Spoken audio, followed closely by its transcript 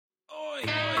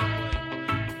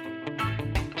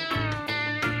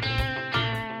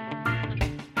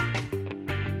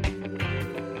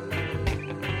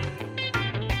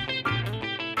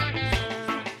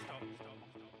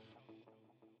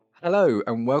Hello,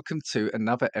 and welcome to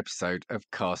another episode of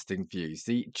Casting Views,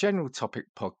 the general topic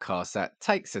podcast that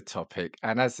takes a topic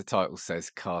and, as the title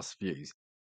says, casts views.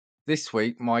 This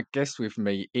week, my guest with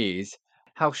me is,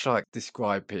 how shall I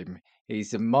describe him?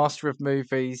 He's a master of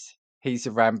movies, he's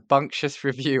a rambunctious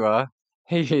reviewer,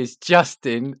 he is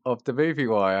Justin of the Movie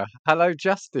Wire. Hello,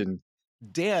 Justin.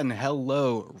 Dan,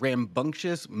 hello,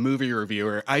 rambunctious movie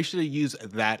reviewer. I should have used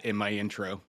that in my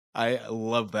intro. I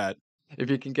love that. If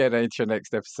you can get into your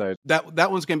next episode. That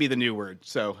one's gonna be the new word.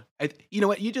 So, you know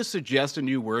what? You just suggest a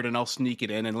new word, and I'll sneak it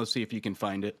in, and let's see if you can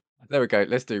find it. There we go.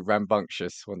 Let's do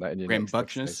rambunctious. Want that in your next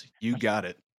episode. Rambunctious, you got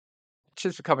it.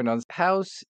 Cheers for coming on.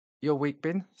 How's your week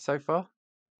been so far?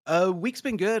 Week's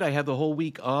been good. I have the whole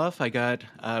week off. I got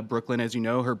Brooklyn, as you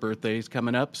know, her birthday's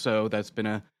coming up, so that's been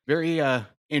a very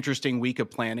interesting week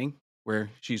of planning, where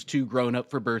she's too grown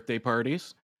up for birthday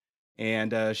parties,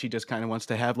 and she just kind of wants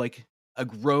to have like a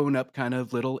grown up kind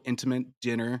of little intimate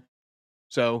dinner.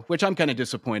 So, which I'm kind of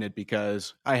disappointed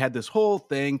because I had this whole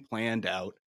thing planned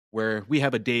out where we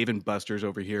have a Dave and Buster's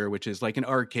over here, which is like an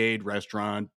arcade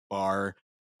restaurant bar,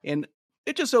 and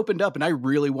it just opened up, and I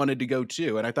really wanted to go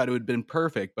too, and I thought it would have been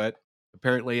perfect, but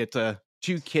apparently it's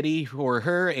too kiddie for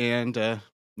her and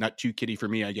not too kiddie for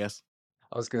me, I guess.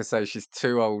 I was going to say she's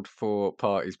too old for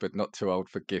parties, but not too old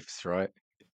for gifts, right?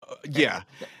 Yeah,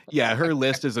 yeah, her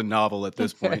list is a novel at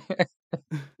this point.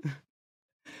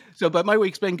 So, but my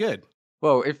week's been good.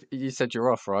 Well, if you said you're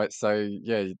off, right? So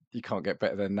yeah, you can't get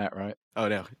better than that, right? Oh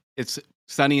no, it's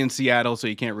sunny in Seattle, so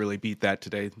you can't really beat that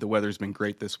today. The weather's been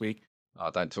great this week. Oh,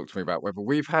 don't talk to me about weather.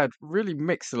 We've had really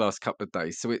mixed the last couple of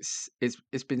days. So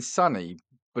it's been sunny,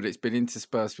 but it's been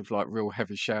interspersed with like real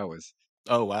heavy showers.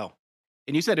 Oh wow.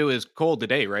 And you said it was cold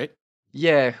today, right?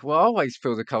 Yeah, well, I always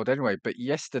feel the cold anyway. But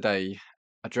yesterday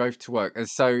I drove to work, and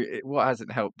so what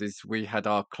hasn't helped is we had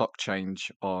our clock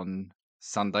change on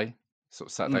Sunday,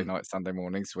 sort of Saturday Mm, night, Sunday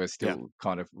morning. So we're yeah. still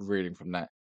kind of reeling from that.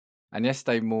 And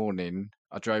yesterday morning,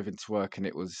 I drove into work and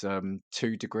it was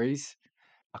 2 degrees.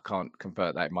 I can't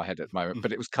convert that in my head at the moment, Mm.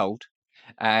 but it was cold.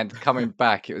 And coming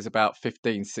back, it was about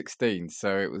 15, 16.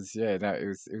 So it was, yeah, no, it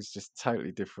was just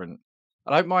totally different.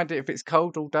 I don't mind it if it's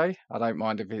cold all day. I don't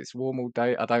mind if it's warm all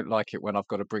day. I don't like it when I've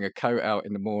got to bring a coat out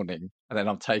in the morning and then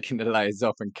I'm taking the layers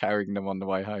off and carrying them on the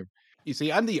way home. You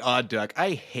see, I'm the odd duck.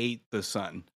 I hate the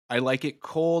sun. I like it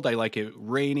cold. I like it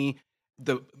rainy.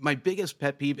 My biggest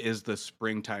pet peeve is the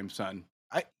springtime sun.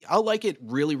 I'll like it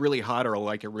really, really hot, or I'll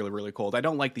like it really, really cold. I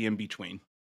don't like the in between.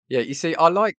 Yeah, you see, I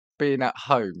like being at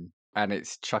home and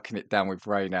it's chucking it down with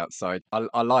rain outside.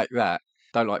 I like that.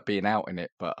 Don't like being out in it,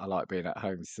 but I like being at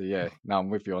home. So yeah, no, I'm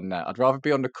with you on that. I'd rather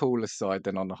be on the cooler side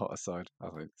than on the hotter side, I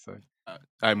think so.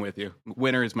 I'm with you.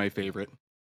 Winter is my favorite.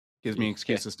 Gives me an Yeah.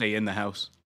 excuse to stay in the house.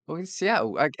 Well, in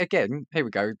Seattle, again, here we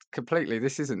go. Completely,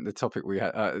 this isn't the topic we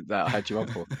had that I had you on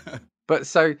for. But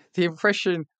so the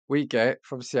impression we get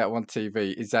from Seattle on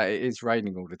TV is that it is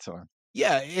raining all the time.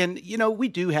 Yeah, and we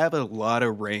do have a lot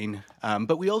of rain,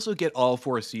 but we also get all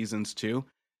four seasons too.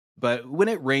 But when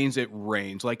it rains, it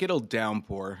rains. Like it'll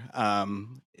downpour.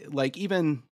 Like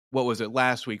even what was it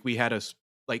last week? We had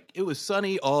like it was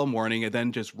sunny all morning, and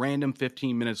then just random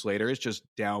 15 minutes later, it's just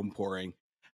downpouring.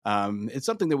 It's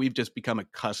something that we've just become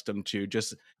accustomed to.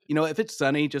 Just if it's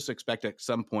sunny, just expect at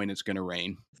some point it's going to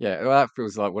rain. Yeah, well, that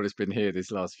feels like what it's been here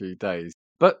these last few days.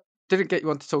 But didn't get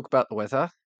you on to talk about the weather.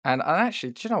 And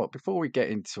actually, do you know what? Before we get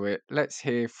into it, let's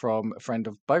hear from a friend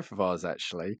of both of ours,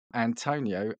 actually,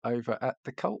 Antonio over at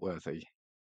the Cultworthy.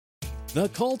 The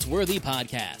Cultworthy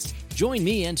Podcast. Join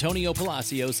me, Antonio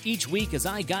Palacios, each week as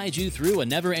I guide you through a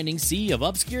never-ending sea of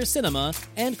obscure cinema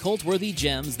and cult-worthy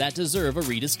gems that deserve a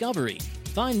rediscovery.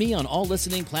 Find me on all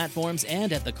listening platforms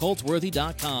and at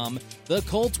thecultworthy.com. The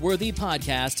Cultworthy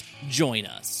Podcast. Join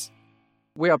us.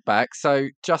 We are back. So,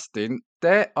 Justin,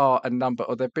 there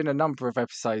have been a number of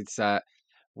episodes that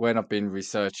when I've been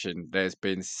researching, there's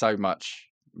been so much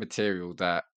material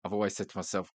that I've always said to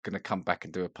myself, going to come back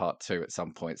and do a part two at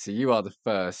some point. So, you are the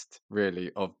first,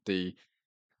 really, of the.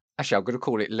 Actually, I'm going to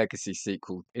call it legacy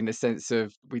sequel in the sense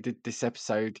of we did this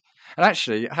episode, and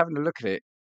actually having a look at it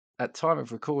at time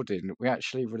of recording, we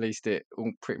actually released it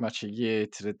all pretty much a year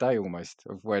to the day almost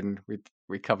of when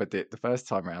we covered it the first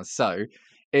time around. So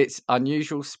it's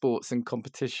unusual sports and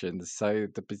competitions. So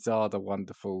the bizarre, the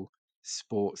wonderful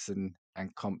sports and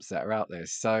comps that are out there.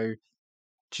 So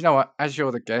do you know what? As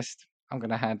you're the guest, I'm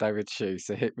going to hand over to you.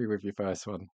 So hit me with your first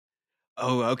one.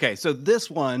 Oh, okay. So this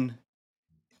one,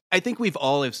 I think we've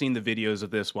all have seen the videos of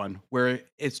this one where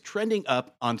it's trending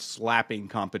up on slapping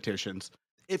competitions.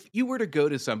 If you were to go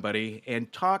to somebody and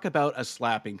talk about a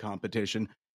slapping competition,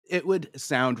 it would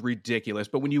sound ridiculous.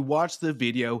 But when you watch the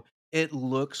video, it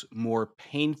looks more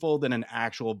painful than an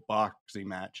actual boxing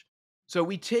match. So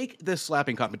we take this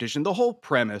slapping competition. The whole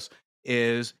premise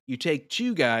is you take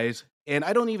two guys, and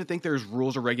I don't even think there's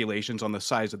rules or regulations on the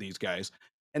size of these guys.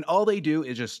 And all they do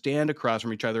is just stand across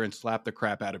from each other and slap the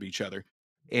crap out of each other.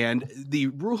 And the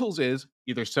rules is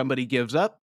either somebody gives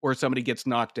up or somebody gets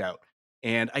knocked out.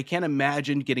 And I can't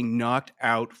imagine getting knocked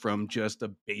out from just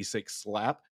a basic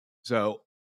slap. So,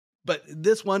 but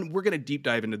this one, we're going to deep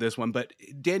dive into this one. But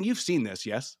Dan, you've seen this,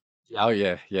 yes? Oh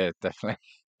yeah, yeah, definitely.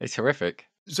 It's horrific.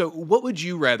 So, what would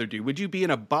you rather do? Would you be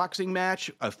in a boxing match,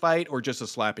 a fight, or just a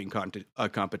slapping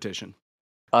competition?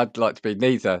 I'd like to be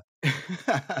neither.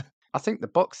 I think the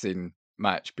boxing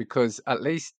match, because at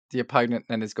least the opponent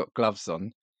then has got gloves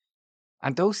on.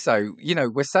 And also,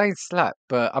 we're saying slap,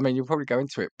 but I mean, you'll probably go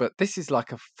into it, but this is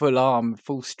like a full arm,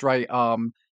 full straight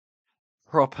arm,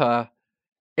 proper.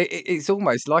 It's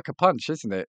almost like a punch,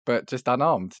 isn't it? But just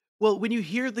unarmed. Well, when you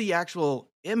hear the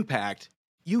actual impact,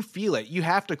 you feel it. You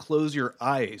have to close your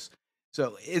eyes.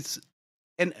 So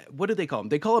and what do they call them?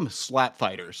 They call them slap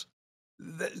fighters.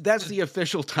 That's the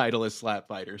official title, is slap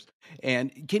fighters.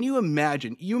 And can you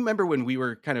imagine? You remember when we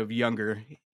were kind of younger,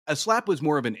 a slap was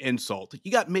more of an insult.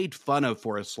 You got made fun of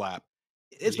for a slap.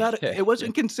 It's not. Yeah, It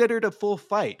wasn't considered a full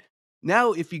fight.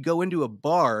 Now, if you go into a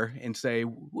bar and say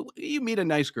you meet a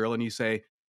nice girl and you say,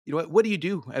 you know what do you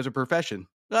do as a profession?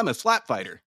 I'm a slap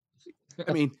fighter.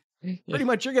 I mean, pretty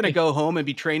much you're going to go home and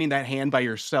be training that hand by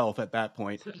yourself at that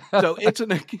point. So it's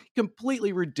a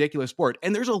completely ridiculous sport.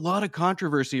 And there's a lot of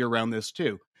controversy around this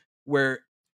too, where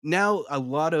now a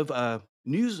lot of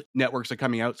news networks are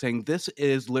coming out saying this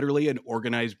is literally an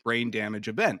organized brain damage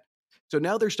event. So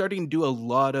now they're starting to do a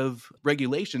lot of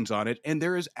regulations on it. And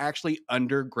there is actually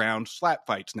underground slap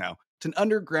fights now. It's an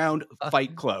underground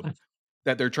fight club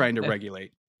that they're trying to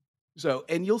regulate. So,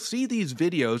 and you'll see these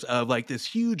videos of like this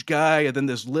huge guy and then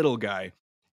this little guy.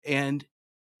 And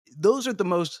those are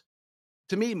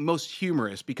to me, most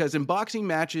humorous, because in boxing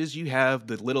matches, you have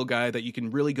the little guy that you can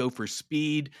really go for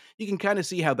speed. You can kind of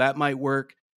see how that might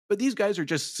work. But these guys are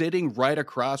just sitting right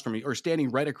across from me or standing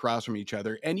right across from each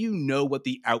other. And you know what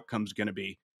the outcome's going to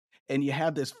be. And you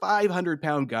have this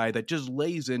 500-pound guy that just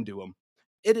lays into him.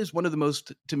 It is one of the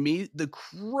most, to me, the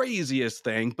craziest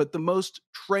thing, but the most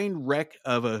train wreck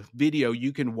of a video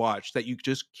you can watch that you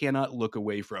just cannot look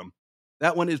away from.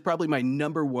 That one is probably my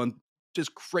number one,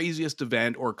 just craziest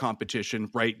event or competition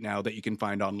right now that you can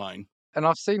find online. And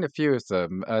I've seen a few of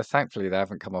them. Thankfully, they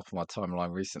haven't come off my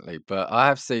timeline recently. But I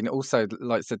have seen also,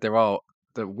 like I said, there are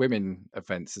the women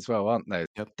events as well, aren't there?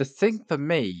 Yep. The thing for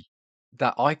me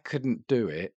that I couldn't do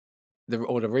it, the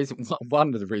reason,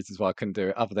 one of the reasons why I couldn't do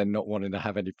it, other than not wanting to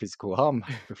have any physical harm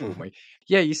before me.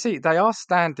 Yeah, you see, they are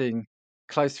standing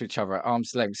close to each other at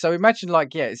arm's length. So imagine,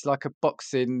 like, yeah, it's like a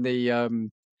boxing, the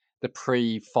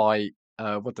pre-fight,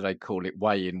 what do they call it,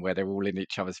 weigh-in, where they're all in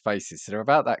each other's faces. So they're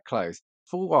about that close.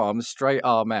 Full arm, straight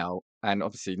arm out, and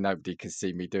obviously nobody can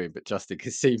see me doing, but Justin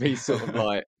can see me sort of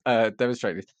like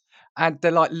demonstrating this. And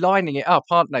they're like lining it up,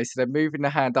 aren't they? So they're moving the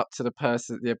hand up to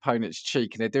the opponent's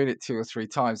cheek, and they're doing it 2 or 3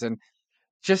 times. And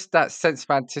just that sense of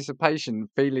anticipation,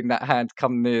 feeling that hand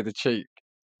come near the cheek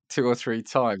 2 or 3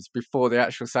 times before the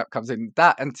actual slap comes in,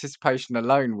 that anticipation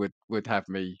alone would have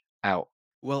me out.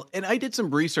 Well, and I did some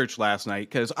research last night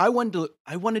because I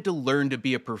wanted to learn to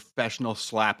be a professional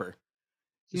slapper.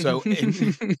 So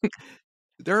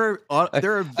there are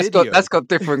videos. That's got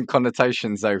different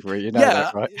connotations over it, Yeah,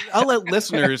 that, right? I'll let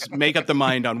listeners make up the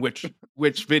mind on which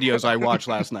videos I watched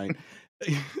last night.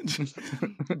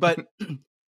 But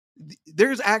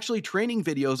there's actually training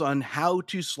videos on how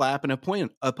to slap an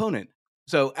opponent.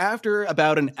 So after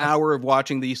about an hour of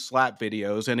watching these slap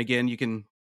videos, and again, you can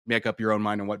make up your own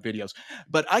mind on what videos,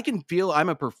 but I can feel I'm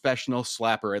a professional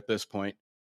slapper at this point.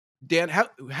 Dan,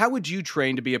 how would you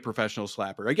train to be a professional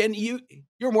slapper? Again,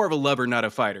 you're more of a lover, not a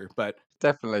fighter, but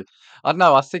Definitely. I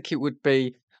know, I think it would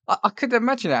be I could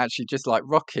imagine it actually just like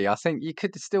Rocky. I think you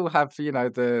could still have,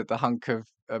 the hunk of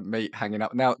meat hanging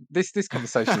up. Now, this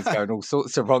conversation is going all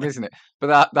sorts of wrong, isn't it?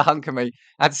 But the hunk of meat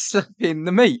and slapping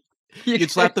the meat.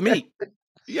 you'd slap the meat.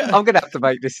 Yeah. I'm going to have to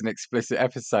make this an explicit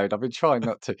episode. I've been trying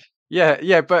not to.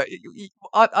 Yeah, but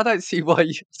I don't see why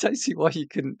you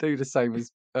couldn't do the same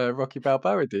as Rocky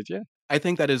Balboa did. Yeah, I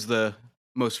think that is the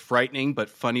most frightening but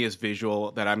funniest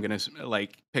visual that I'm gonna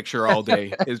like picture all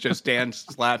day is just Dan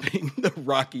slapping the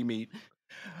Rocky meat.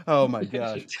 Oh my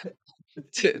gosh!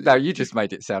 No, you just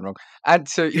made it sound wrong. And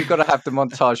so you've got to have the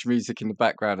montage music in the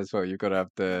background as well. You've got to have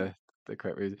the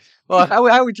correct music. Well,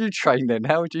 how would you train then?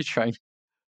 How would you train?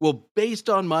 Well, based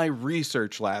on my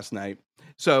research last night,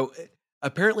 so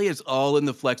apparently it's all in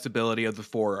the flexibility of the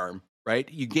forearm. right?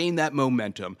 You gain that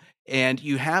momentum and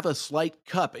you have a slight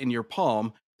cup in your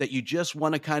palm that you just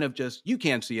want to kind of you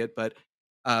can't see it, but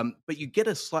you get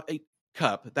a slight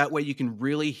cup. That way you can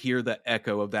really hear the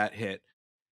echo of that hit.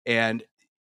 And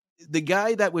the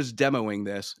guy that was demoing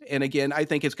this, and again, I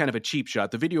think it's kind of a cheap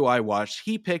shot. The video I watched,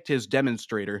 he picked his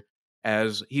demonstrator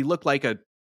as he looked like a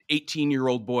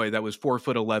 18-year-old boy that was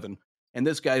 4'11", and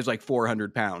this guy's like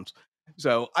 400 pounds.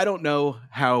 So I don't know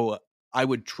how I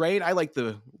would train. I like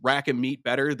the rack and meat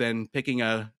better than picking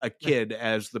a kid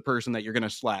as the person that you're going to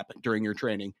slap during your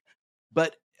training.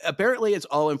 But apparently it's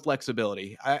all in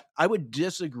flexibility. I would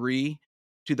disagree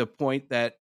to the point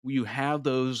that you have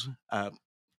those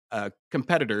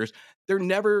competitors, they're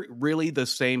never really the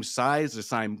same size, the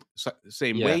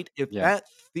same Yeah, weight. If yeah. that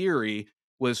theory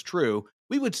was true,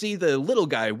 we would see the little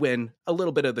guy win a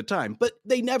little bit of the time, but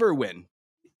they never win.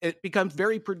 It becomes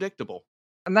very predictable.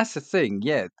 And that's the thing,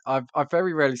 yeah. I've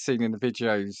very rarely seen in the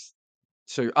videos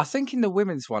too. I think in the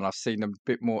women's one I've seen them a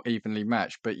bit more evenly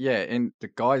matched, but yeah, in the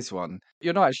guys one,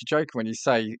 you're not actually joking when you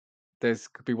say there's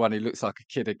could be one who looks like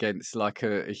a kid against like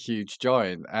a huge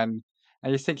giant, and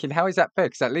you're thinking, how is that fair?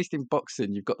 Because at least in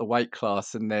boxing you've got the weight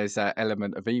class and there's that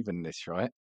element of evenness,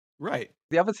 right? Right.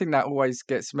 The other thing that always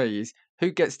gets me is who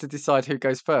gets to decide who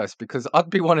goes first, because I'd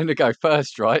be wanting to go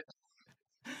first, right?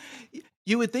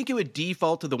 You would think it would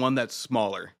default to the one that's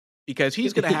smaller because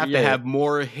he's going to have to Yeah. have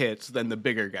more hits than the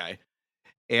bigger guy.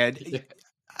 And Yeah.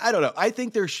 I don't know. I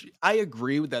think I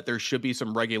agree with that there should be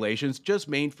some regulations just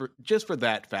for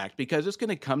that fact, because it's going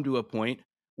to come to a point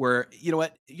where, you know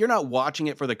what, you're not watching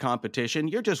it for the competition.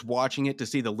 You're just watching it to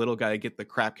see the little guy get the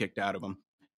crap kicked out of him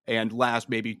and last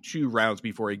maybe 2 rounds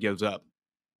before he gives up.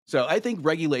 So I think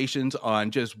regulations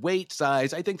on just weight,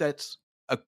 size, I think that's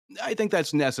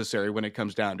necessary when it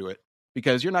comes down to it,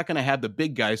 because you're not going to have the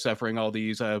big guy suffering all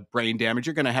these brain damage.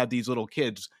 You're going to have these little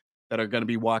kids that are going to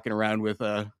be walking around with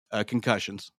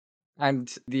concussions.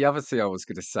 And the other thing I was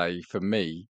going to say for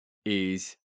me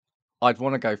is I'd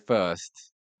want to go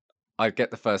first. I'd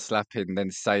get the first slap in, then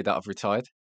say that I've retired.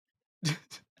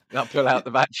 I'll pull out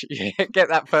the match. Yeah, get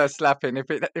that first slap in. If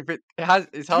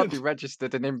it's hardly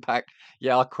registered an impact,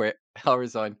 yeah, I'll quit. I'll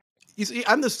resign. You see,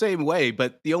 I'm the same way,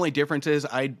 but the only difference is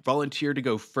I volunteer to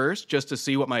go first just to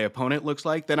see what my opponent looks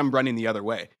like. Then I'm running the other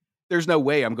way. There's no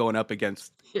way I'm going up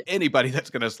against anybody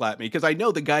that's going to slap me, because I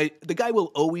know the guy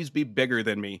will always be bigger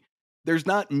than me. There's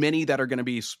not many that are going to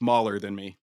be smaller than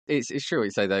me. It's true what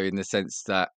you say though, in the sense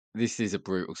that this is a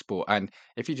brutal sport, and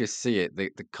if you just see it, the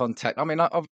contact. I mean,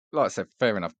 like I said,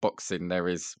 fair enough. Boxing, there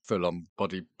is full on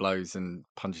body blows and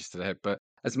punches to the head, but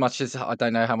as much as I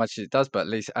don't know how much it does, but at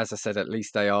least, as I said, at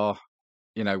least they are,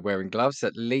 wearing gloves.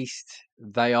 At least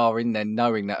they are in there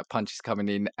knowing that a punch is coming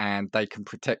in and they can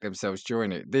protect themselves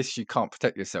during it. This, you can't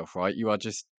protect yourself, right? You are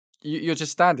just you're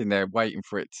just standing there waiting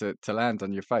for it to land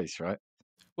on your face, right?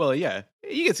 Well, yeah,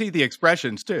 you can see the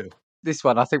expressions too. This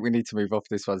one, I think we need to move off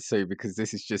this one soon, because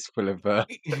this is just full of.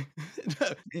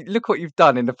 Look what you've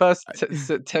done in the first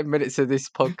 10 minutes of this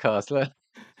podcast.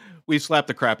 We slapped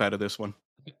the crap out of this one.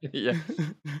 Yeah.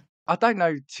 I don't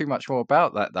know too much more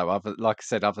about that though. Like I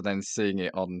said, other than seeing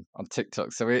it on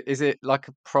TikTok. So is it like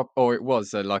it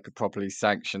was like a properly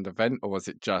sanctioned event, or was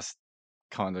it just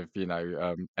kind of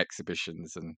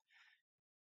exhibitions and?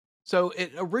 So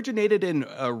it originated in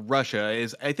Russia.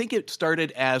 I think it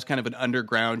started as kind of an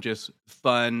underground, just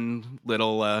fun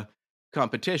little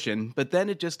competition, but then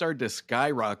it just started to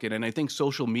skyrocket. And I think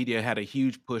social media had a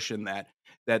huge push in that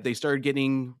they started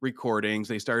getting recordings,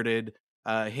 they started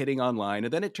hitting online,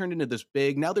 and then it turned into this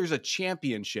big. Now there's a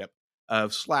championship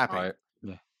of slapping. Right.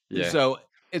 Yeah. Yeah. So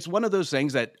it's one of those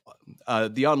things that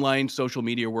the online social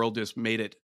media world just made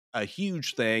it a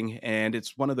huge thing, and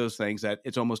it's one of those things that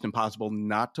it's almost impossible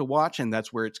not to watch, and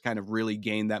that's where it's kind of really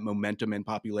gained that momentum and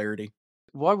popularity.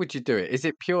 Why would you do it? Is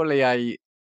it purely a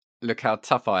look how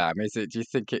tough I am? Is it? Do you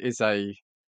think it is a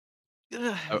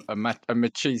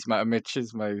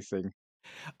machismo thing?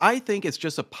 I think it's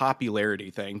just a popularity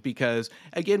thing because,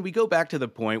 again, we go back to the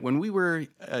point when we were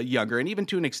younger, and even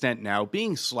to an extent now,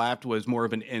 being slapped was more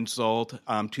of an insult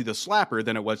to the slapper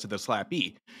than it was to the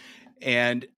slappee.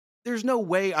 And there's no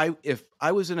way if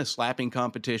I was in a slapping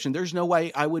competition, there's no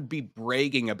way I would be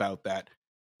bragging about that.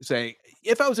 Say,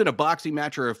 if I was in a boxing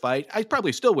match or a fight, I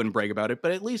probably still wouldn't brag about it,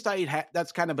 but at least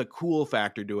that's kind of a cool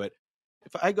factor to it.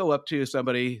 If I go up to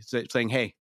somebody saying,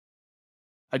 "Hey,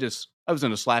 I was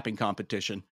in a slapping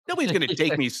competition," nobody's going to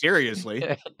take me seriously.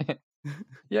 Yeah.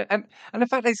 Yeah, and the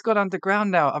fact that it's gone underground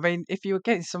now. I mean, if you were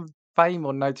getting some fame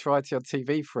or notoriety on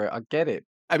TV for it, I get it.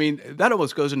 I mean, that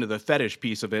almost goes into the fetish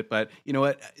piece of it, but you know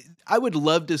what? I would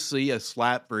love to see a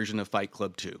slap version of Fight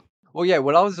Club 2. Well, yeah.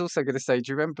 Well, I was also going to say,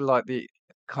 do you remember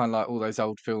kind of like all those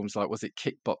old films, like was it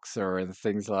Kickboxer and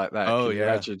things like that? Oh Can you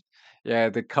yeah. imagine? Yeah,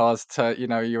 the cars,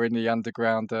 you're in the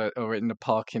underground or in the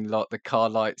parking lot, the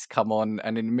car lights come on,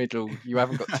 and in the middle, you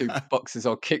haven't got two boxers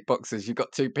or kickboxers, you've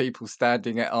got two people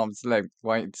standing at arm's length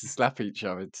waiting to slap each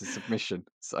other to submission.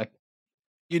 So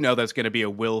You know that's going to be a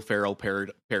Will Ferrell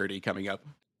parody coming up.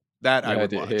 That you I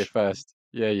would heard it here watch. first.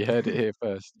 Yeah, you heard it here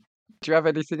first. Do you have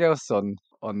anything else on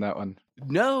that one?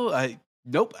 No,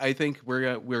 nope. I think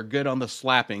we're good on the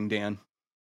slapping, Dan.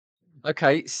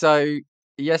 Okay, so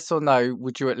yes or no,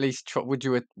 would you at least try, would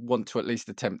you want to at least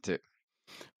attempt it?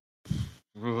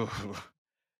 You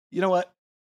know what?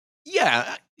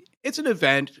 Yeah, it's an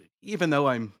event. Even though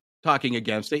I'm talking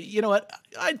against it, you know what?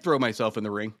 I'd throw myself in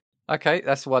the ring. Okay,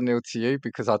 that's 1-0 to you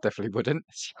because I definitely wouldn't.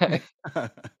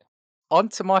 On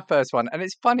to my first one, and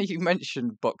it's funny you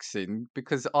mentioned boxing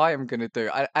because I am going to do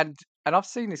and I've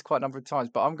seen this quite a number of times,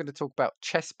 but I'm going to talk about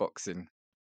chess boxing.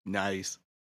 Nice.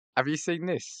 Have you seen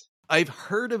this? I've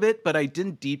heard of it, but I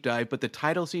didn't deep dive. But the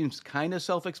title seems kind of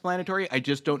self-explanatory. I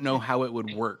just don't know how it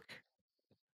would work.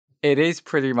 It is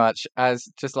pretty much as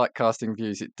just like casting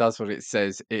views, it does what it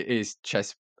says. It is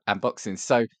chess and boxing.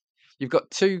 So you've got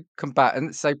two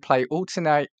combatants. They play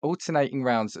alternating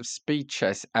rounds of speed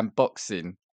chess and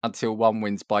boxing until one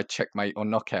wins by checkmate or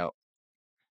knockout.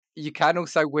 You can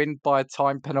also win by a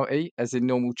time penalty, as in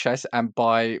normal chess, and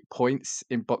by points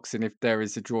in boxing if there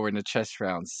is a draw in a chess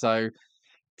round. So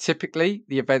typically,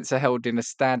 the events are held in a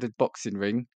standard boxing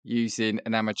ring using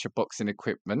an amateur boxing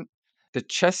equipment. The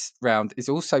chess round is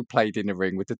also played in a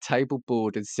ring with the table,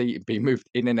 board, and seating being moved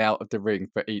in and out of the ring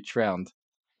for each round.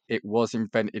 It was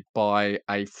invented by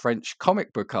a French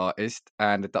comic book artist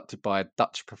and adapted by a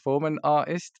Dutch performance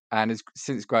artist, and has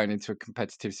since grown into a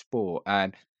competitive sport.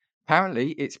 And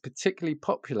apparently, it's particularly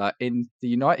popular in the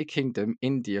United Kingdom,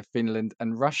 India, Finland,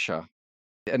 and Russia.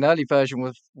 An early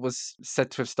version was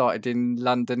said to have started in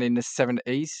London in the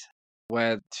 70s,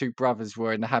 where two brothers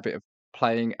were in the habit of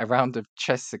playing a round of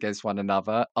chess against one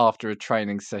another after a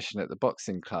training session at the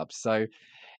boxing club. So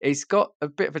it's got a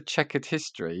bit of a checkered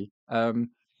history.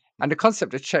 And the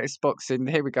concept of chess boxing,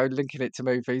 here we go, linking it to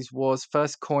movies, was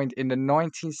first coined in the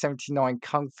 1979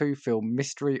 Kung Fu film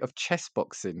Mystery of Chess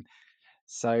Boxing.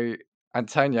 So,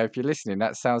 Antonio, if you're listening,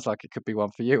 that sounds like it could be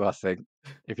one for you, I think,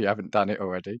 if you haven't done it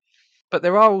already. But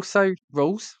there are also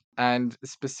rules and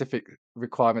specific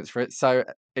requirements for it. So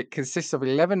it consists of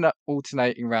 11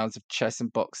 alternating rounds of chess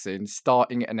and boxing,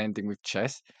 starting and ending with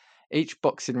chess. Each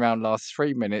boxing round lasts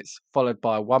 3 minutes, followed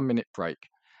by a 1 minute break.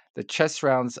 The chess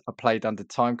rounds are played under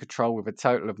time control with a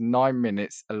total of 9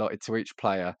 minutes allotted to each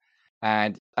player.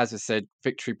 And as I said,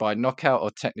 victory by knockout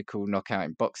or technical knockout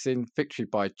in boxing, victory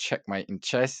by checkmate in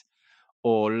chess,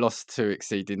 or lost to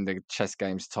exceeding the chess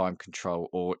game's time control,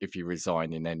 or if you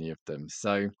resign in any of them.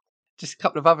 So, just a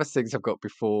couple of other things I've got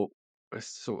before I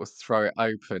sort of throw it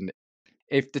open.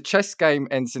 If the chess game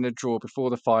ends in a draw before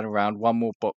the final round, one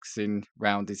more boxing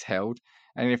round is held.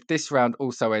 And if this round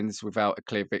also ends without a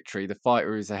clear victory, the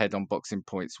fighter who's ahead on boxing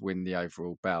points win the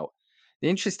overall bout. The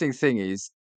interesting thing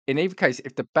is, in either case,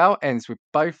 if the bout ends with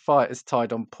both fighters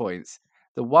tied on points,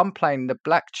 the one playing the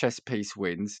black chess piece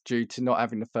wins due to not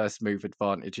having the first move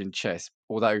advantage in chess,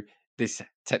 although this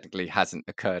technically hasn't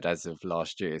occurred as of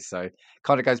last year. So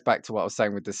kind of goes back to what I was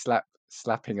saying with the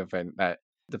slapping event, that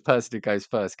the person who goes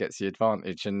first gets the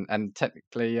advantage, and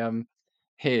technically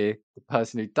here the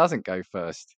person who doesn't go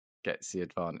first gets the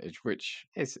advantage, which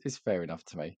is fair enough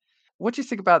to me. What do you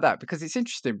think about that? Because it's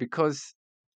interesting because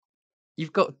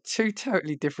you've got two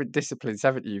totally different disciplines,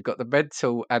 haven't you? You've got the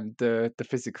mental and the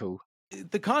physical.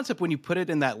 The concept, when you put it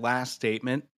in that last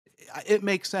statement, it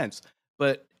makes sense.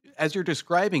 But as you're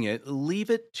describing it, leave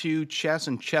it to chess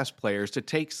and chess players to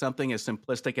take something as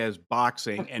simplistic as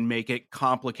boxing and make it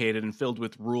complicated and filled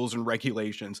with rules and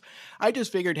regulations. I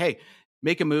just figured, hey,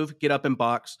 make a move, get up and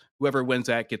box. Whoever wins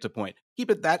that gets a point.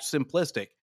 Keep it that simplistic.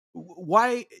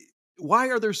 Why? Why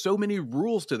are there so many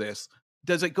rules to this?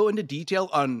 Does it go into detail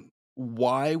on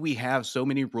why we have so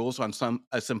many rules on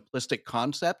a simplistic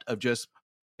concept of just,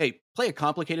 hey, play a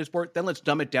complicated sport, then let's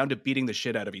dumb it down to beating the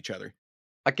shit out of each other?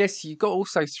 I guess you got to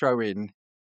also throw in,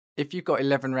 if you've got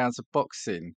 11 rounds of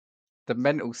boxing, the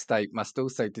mental state must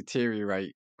also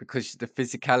deteriorate because the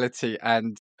physicality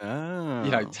and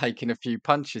Oh. taking a few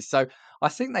punches. So I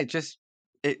think they just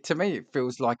it to me it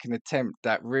feels like an attempt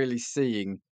at really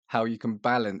seeing how you can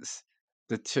balance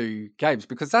the two games,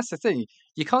 because that's the thing.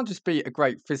 You can't just be a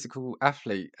great physical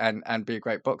athlete and be a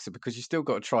great boxer, because you still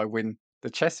got to try win the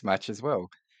chess match as well.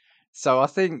 So I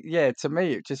think, yeah, to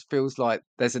me, it just feels like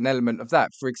there's an element of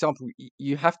that. For example,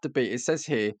 you have to be, it says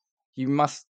here, you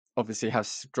must obviously have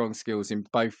strong skills in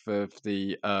both of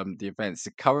the events.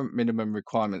 The current minimum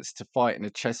requirements to fight in a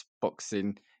chess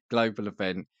boxing global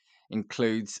event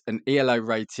includes an ELO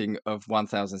rating of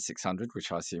 1,600,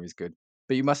 which I assume is good.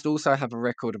 But you must also have a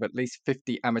record of at least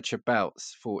 50 amateur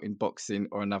bouts fought in boxing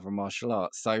or another martial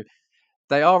art. So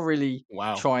they are really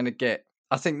Wow. trying to get.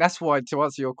 I think that's why, to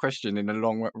answer your question in a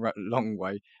long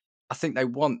way, I think they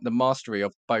want the mastery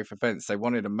of both events. They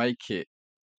wanted to make it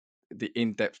the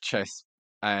in-depth chess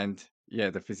and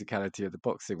the physicality of the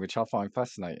boxing, which I find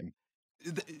fascinating.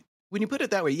 When you put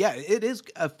it that way, yeah, it is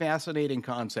a fascinating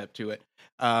concept to it.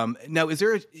 Now, is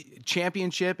there a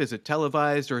championship? Is it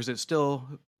televised, or is it still?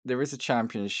 There is a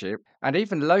championship, and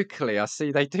even locally, I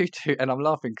see they do, and I'm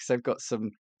laughing because they've got some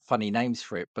funny names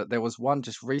for it. But there was one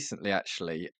just recently,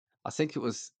 actually. I think it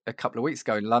was a couple of weeks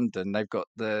ago in London. They've got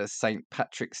the St.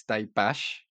 Patrick's Day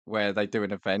Bash, where they do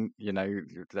an event,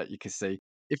 that you can see.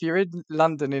 If you're in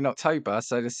London in October,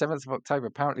 so the 7th of October,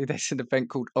 apparently there's an event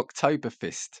called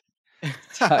Oktoberfest.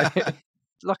 So,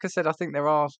 like I said, I think there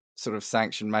are sort of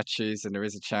sanctioned matches and there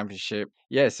is a championship.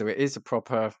 Yeah, so it is a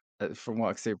proper, from what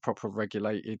I can see, a proper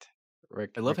regulated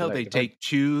I love how they event. take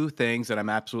two things that I'm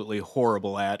absolutely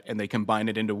horrible at, and they combine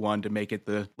it into one to make it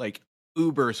the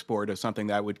uber sport of something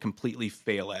that I would completely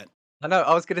fail at. I know,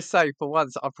 I was going to say, for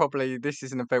once, this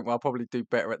is an event where I'll probably do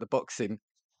better at the boxing.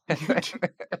 I'd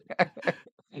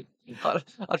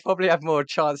probably have more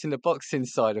chance in the boxing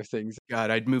side of things.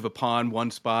 God, I'd move a pawn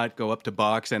one spot, go up to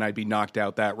box, and I'd be knocked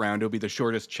out that round. It'll be the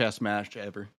shortest chess match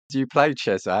ever. Do you play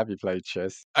chess, or have you played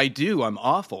chess? I do. I'm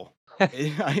awful.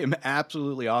 I am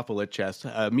absolutely awful at chess.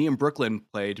 Me and Brooklyn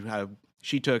played.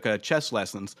 She took chess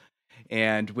lessons,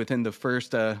 and within the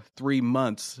first 3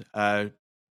 months,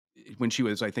 when she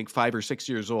was, I think, 5 or 6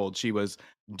 years old, she was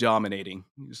dominating.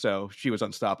 So she was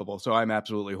unstoppable. So I'm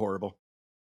absolutely horrible.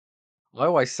 I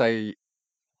always say,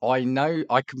 I know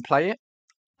I can play it,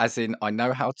 as in I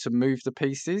know how to move the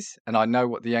pieces and I know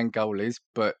what the end goal is,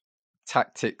 but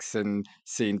tactics and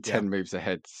seeing 10 moves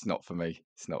ahead, it's not for me.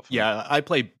 It's not for me. Yeah, I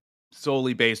play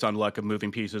solely based on luck of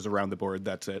moving pieces around the board.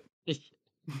 That's it.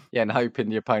 Yeah, and hoping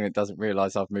the opponent doesn't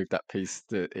realize I've moved that piece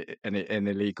to an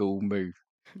illegal move.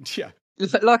 Yeah.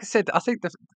 Like I said, I think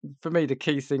for me the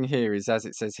key thing here is, as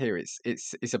it says here,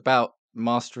 it's about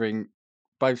mastering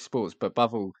both sports, but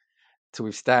above all, to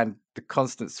withstand the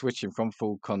constant switching from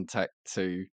full contact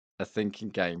to a thinking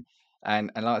game.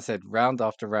 And like I said, round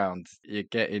after round, you're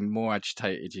getting more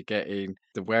agitated, you're getting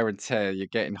the wear and tear, you're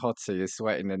getting hotter, you're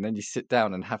sweating, and then you sit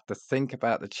down and have to think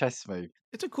about the chess move.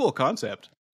 It's a cool concept.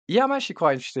 Yeah, I'm actually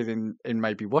quite interested in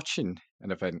maybe watching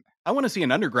an event. I want to see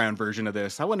an underground version of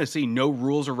this. I want to see no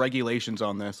rules or regulations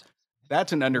on this.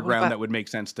 That's an underground that would make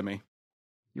sense to me.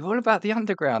 You're all about the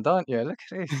underground, aren't you? Look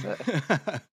at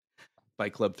this.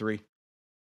 Fight Club 3.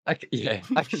 Yeah,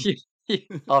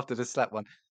 after the slap one.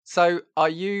 So, are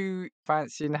you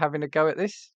fancying having a go at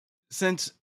this?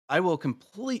 Since I will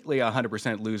completely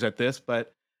 100% lose at this,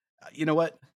 but you know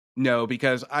what? No,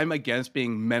 because I'm against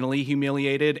being mentally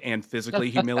humiliated and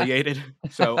physically humiliated.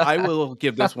 So I will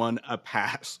give this one a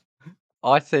pass.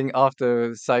 I think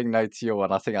after saying no to your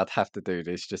one, I think I'd have to do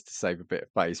this just to save a bit of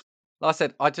face. Like I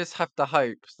said, I just have to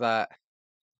hope that.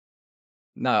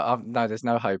 No, there's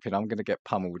no hoping. I'm going to get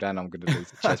pummeled and I'm going to lose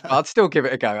the chess. But I'd still give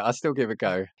it a go. I'll still give it a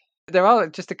go. There are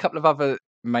just a couple of other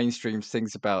mainstream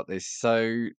things about this.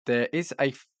 So there is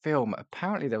a film.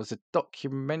 Apparently, there was a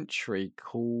documentary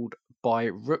called By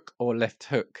Rook or Left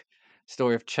Hook.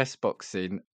 Story of chess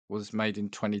boxing was made in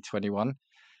 2021.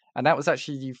 And that was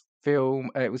actually the film.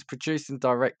 It was produced and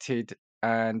directed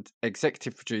and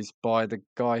executive produced by the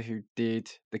guy who did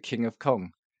The King of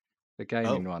Kong, the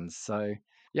gaming one. So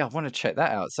yeah, I want to check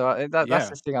that out. So that's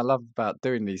the thing I love about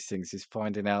doing these things, is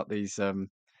finding out these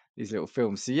little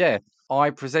films. So yeah, I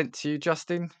present to you,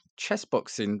 Justin, chess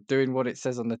boxing, doing what it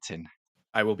says on the tin.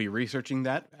 I will be researching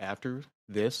that after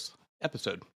this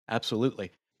episode.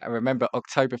 Absolutely. And remember,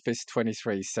 Oktoberfest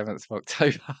 23, 7th of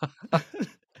October.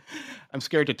 I'm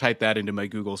scared to type that into my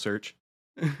Google search.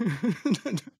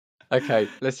 Okay,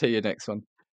 let's hear your next one.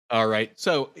 All right.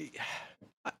 So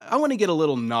I want to get a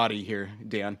little naughty here,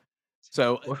 Dan.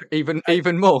 So even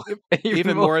more.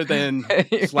 Even more than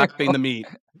slapping the meat.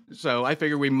 So I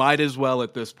figure we might as well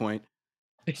at this point.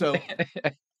 So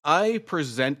I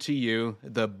present to you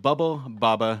the Bubble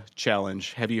Baba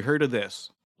Challenge. Have you heard of this?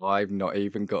 I've not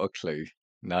even got a clue.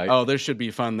 No. Oh, this should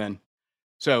be fun then.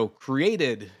 So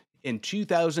created in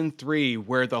 2003,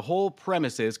 where the whole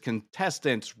premise is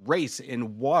contestants race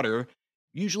in water,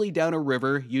 usually down a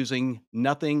river, using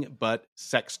nothing but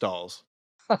sex dolls.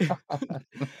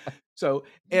 So,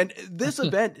 and this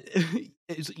event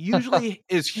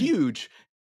is huge.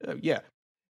 Yeah.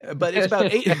 But it's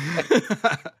about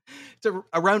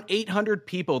around 800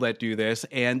 people that do this,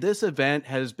 and this event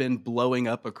has been blowing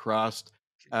up across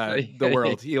the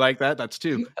world. You like that? That's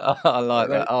two. I like All that.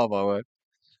 right. Oh my word.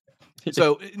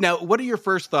 So now, what are your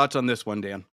first thoughts on this one,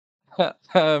 Dan?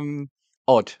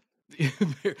 Odd.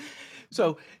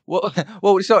 So Well,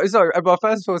 sorry. My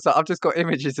first thought is that I've just got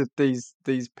images of these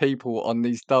people on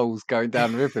these dolls going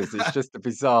down rivers. It's just a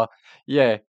bizarre.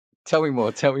 Yeah, tell me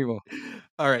more. Tell me more.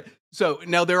 all right. So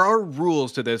now there are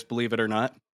rules to this, believe it or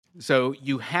not. So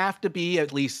you have to be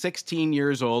at least 16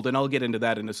 years old, and I'll get into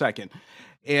that in a second.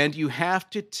 And you have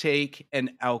to take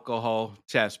an alcohol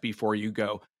test before you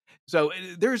go. So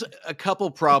there's a couple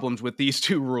problems with these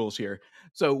two rules here.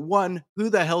 So one, who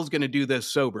the hell's going to do this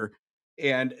sober?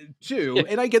 And two,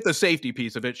 and I get the safety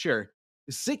piece of it, sure.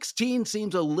 16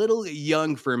 seems a little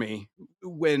young for me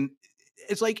when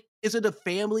it's like, is it a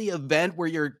family event where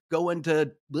you're going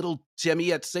to little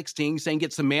Timmy at 16 saying,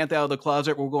 get Samantha out of the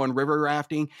closet, we're going river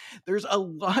rafting? There's a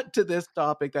lot to this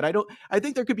topic that I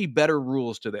think there could be better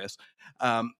rules to this.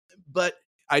 But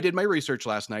I did my research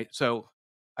last night, so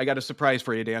I got a surprise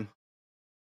for you, Dan.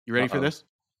 You ready for this?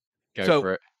 Go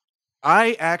for it.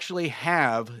 I actually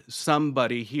have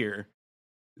somebody here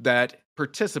that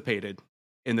participated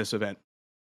in this event.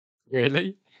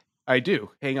 Really? I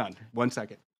do. Hang on 1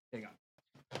 second. Hang on.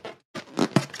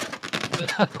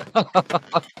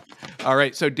 All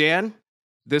right. So, Dan,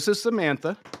 this is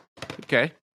Samantha.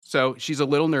 Okay. So she's a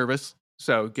little nervous.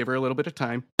 So give her a little bit of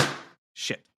time.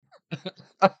 Shit.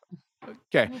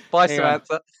 Okay. Bye,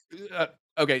 Samantha.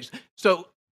 Okay. So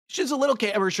she's a little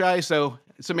camera shy. So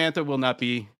Samantha will not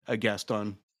be a guest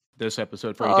on this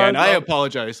episode for you, Dan. I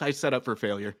apologize. I set up for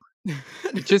failure.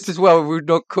 Just as well, we're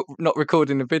not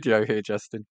recording the video here,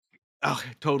 Justin. Oh,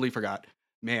 I totally forgot.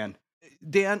 Man.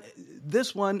 Dan,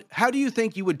 this one, how do you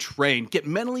think you would train, get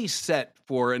mentally set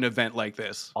for an event like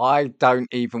this? I don't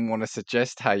even want to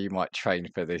suggest how you might train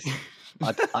for this.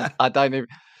 I don't even.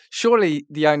 Surely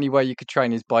the only way you could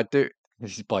train is by doing.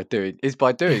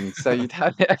 So you'd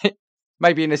have it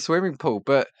maybe in a swimming pool,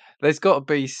 but there's got to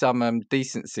be some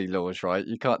decency laws, right?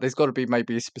 You can't. There's got to be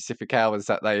maybe specific hours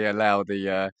that they allow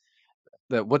the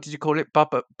what did you call it?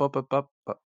 Bubble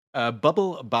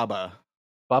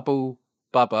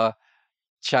Bubba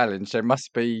challenge. There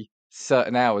must be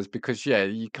certain hours because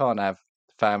you can't have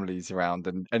families around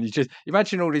and you just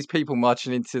imagine all these people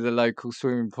marching into the local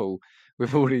swimming pool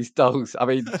with all these dolls. I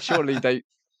mean, surely they,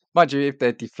 mind you, if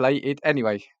they're deflated.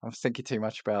 Anyway, I'm thinking too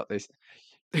much about this.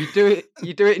 You do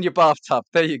it in your bathtub.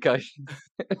 There you go.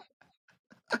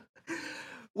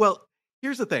 Well,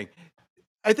 here's the thing.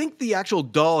 I think the actual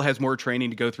doll has more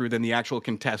training to go through than the actual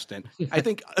contestant. I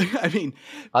mean,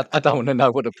 I don't want to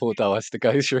know what a poor doll has to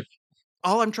go through.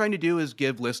 All I'm trying to do is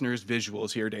give listeners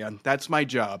visuals here, Dan. That's my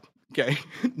job. Okay.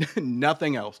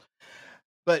 Nothing else.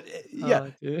 But yeah.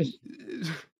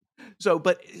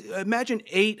 But imagine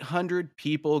 800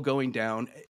 people going down.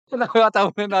 No, I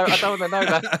don't want to know. I don't want to know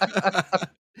that.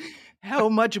 How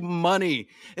much money?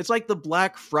 It's like the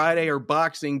Black Friday or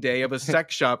Boxing Day of a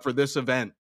sex shop for this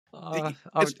event.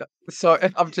 Sorry,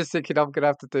 I'm just thinking I'm going to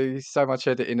have to do so much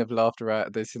editing of laughter out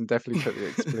of this and definitely put the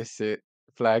explicit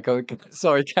flag on.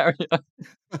 Sorry, carry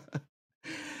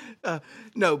on.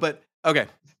 No, but okay.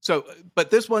 So,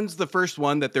 but this one's the first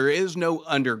one that there is no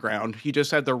underground. He just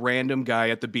had the random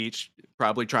guy at the beach,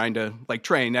 probably trying to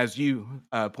train, as you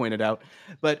pointed out.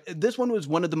 But this one was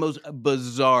one of the most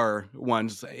bizarre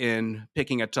ones in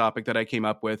picking a topic that I came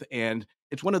up with. And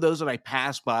it's one of those that I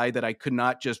passed by that I could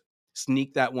not just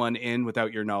sneak that one in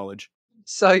without your knowledge.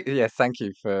 So, yeah, thank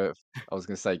you for, I was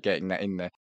going to say, getting that in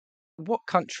there. What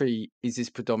country is this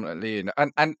predominantly in?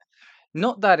 And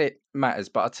not that it matters,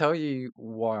 but I'll tell you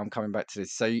why I'm coming back to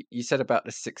this. So you said about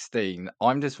the 16.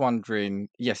 I'm just wondering,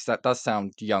 yes, that does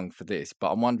sound young for this, but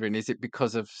I'm wondering, is it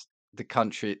because of the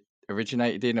country it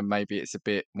originated in and maybe it's a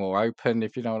bit more open,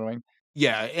 if you know what I mean?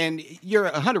 Yeah, and you're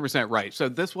 100% right. So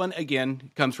this one,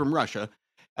 again, comes from Russia.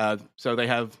 So they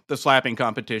have the slapping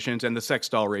competitions and the sex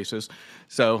doll races.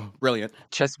 So brilliant.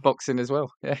 Chess boxing as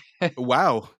well. Yeah.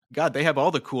 Wow. God, they have all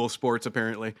the cool sports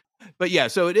apparently. But yeah,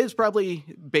 so it is probably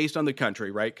based on the country,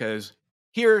 right? Because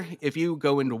here, if you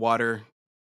go into water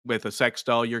with a sex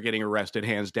doll, you're getting arrested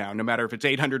hands down, no matter if it's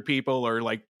 800 people or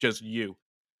just you.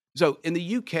 So in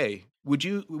the UK,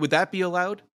 would that be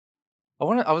allowed?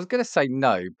 I was going to say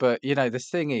no, but the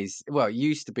thing is, well, it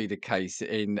used to be the case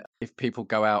if people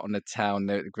go out on the town,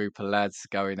 a group of lads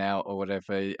going out or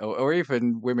whatever, or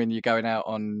even women, you're going out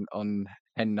on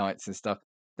hen nights and stuff,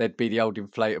 there'd be the old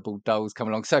inflatable dolls come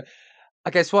along. So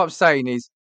I guess what I'm saying is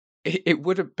it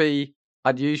wouldn't be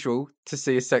unusual to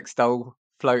see a sex doll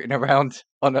floating around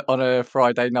on a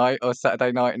Friday night or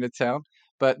Saturday night in the town,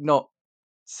 but not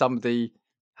somebody,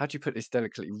 how do you put this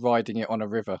delicately, riding it on a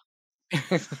river.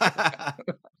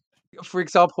 For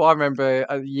example, I remember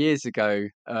years ago,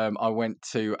 I went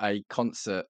to a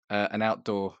concert, an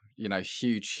outdoor,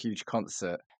 huge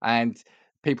concert, and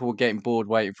people were getting bored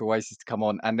waiting for Oasis to come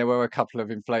on, and there were a couple of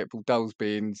inflatable dolls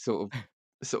being sort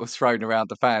of thrown around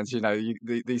the fans.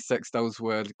 These sex dolls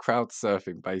were crowd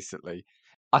surfing, basically.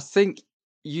 I think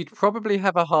you'd probably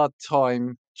have a hard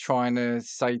time trying to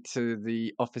say to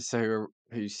the officer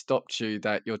who stopped you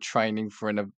that you're training for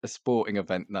a sporting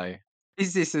event, though.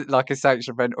 Is this like a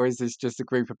sanctioned event, or is this just a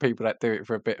group of people that do it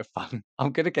for a bit of fun?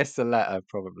 I'm gonna guess the latter,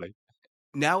 probably.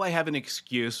 Now I have an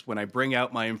excuse when I bring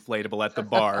out my inflatable at the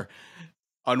bar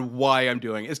on why I'm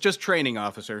doing it. It's just training,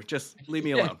 officer. Just leave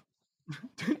me Yeah. alone.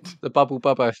 The Bubble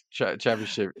Bubba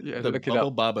Championship. Yeah, The look it up.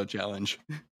 Bubble Baba Challenge.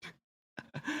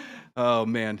 Oh,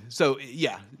 man. So,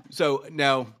 yeah. So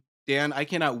now, Dan, I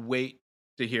cannot wait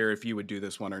to hear if you would do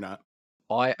this one or not.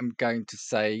 I am going to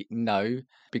say no,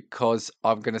 because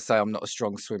I'm going to say I'm not a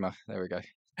strong swimmer. There we go.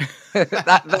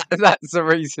 That's the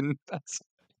reason.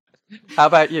 How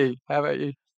about you?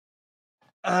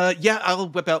 Yeah, I'll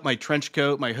whip out my trench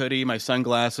coat, my hoodie, my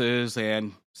sunglasses,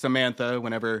 and Samantha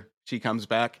whenever she comes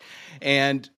back.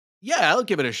 And yeah, I'll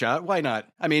give it a shot. Why not?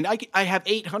 I mean, I have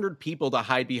 800 people to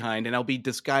hide behind, and I'll be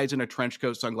disguised in a trench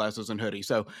coat, sunglasses, and hoodie.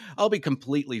 So I'll be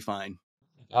completely fine.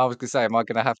 I was going to say, am I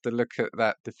going to have to look at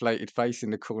that deflated face in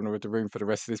the corner of the room for the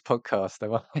rest of this podcast?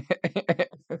 Am I?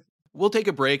 We'll take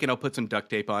a break, and I'll put some duct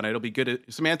tape on it. It'll be good.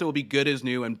 Samantha will be good as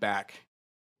new and back.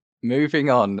 Moving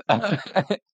on.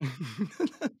 Do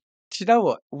you know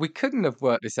what? We couldn't have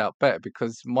worked this out better,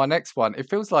 because my next one, it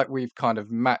feels like we've kind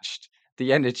of matched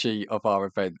the energy of our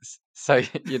events. So,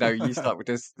 you start with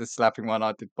the slapping one,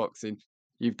 I did boxing.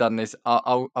 You've done this.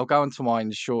 I'll go on to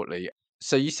mine shortly.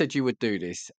 So you said you would do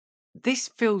this. This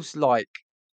feels like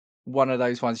one of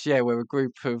those ones, yeah, where a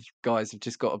group of guys have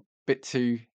just got a bit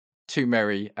too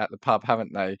merry at the pub,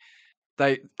 haven't they?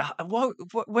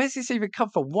 Where's this even come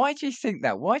from? Why do you think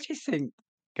that? Why do you think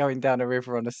going down a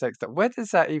river on a sex doll? Where does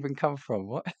that even come from?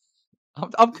 What?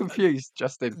 I'm confused,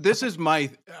 Justin. This is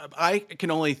I can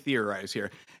only theorize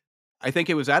here. I think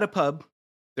it was at a pub.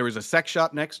 There was a sex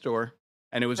shop next door,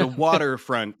 and it was a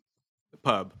waterfront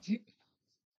pub.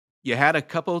 You had a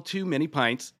couple too many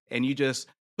pints, and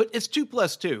but it's 2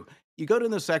 + 2. You go to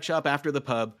the sex shop after the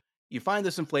pub, you find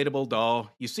this inflatable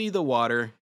doll, you see the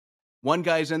water. One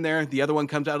guy's in there, the other one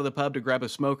comes out of the pub to grab a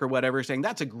smoke or whatever, saying,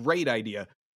 that's a great idea.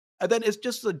 And then it's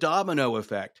just the domino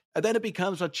effect. And then it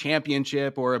becomes a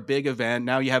championship or a big event.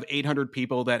 Now you have 800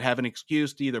 people that have an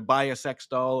excuse to either buy a sex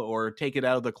doll or take it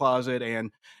out of the closet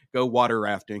and go water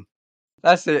rafting.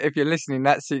 That's it. If you're listening,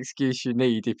 that's the excuse you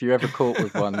need if you're ever caught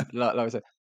with one. Like I said,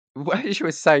 as you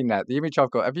were saying that, the image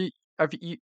I've got. Have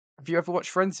you ever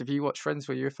watched Friends? Have you watched Friends?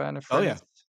 Were you a fan of Friends?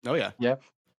 Oh yeah. Yeah.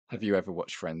 Have you ever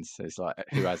watched Friends? It's like,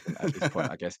 who hasn't at this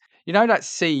point, I guess. You know that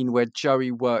scene where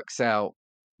Joey works out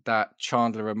that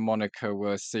Chandler and Monica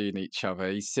were seeing each other?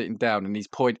 He's sitting down and he's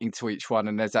pointing to each one,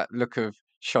 and there's that look of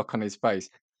shock on his face.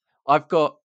 I've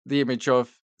got the image of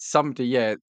somebody,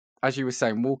 yeah, as you were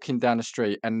saying, walking down the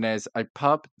street, and there's a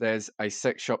pub, there's a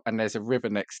sex shop, and there's a river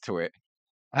next to it.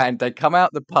 And they come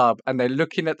out the pub, and they're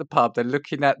looking at the pub, they're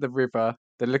looking at the river,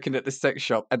 they're looking at the sex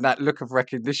shop, and that look of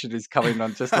recognition is coming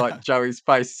on, just like Joey's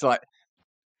face. It's like,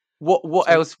 what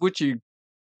else would you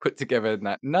put together in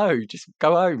that? No, just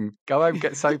go home,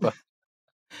 get sober.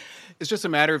 It's just a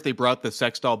matter if they brought the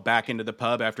sex doll back into the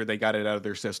pub after they got it out of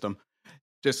their system.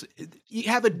 Just, you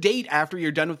have a date after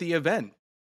you're done with the event.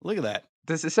 Look at that.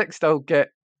 Does the sex doll get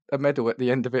a medal at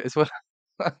the end of it as well?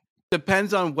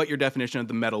 Depends on what your definition of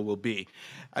the medal will be.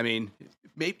 I mean,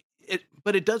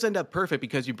 but it does end up perfect,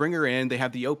 because you bring her in, they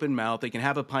have the open mouth, they can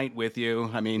have a pint with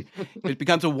you. I mean, it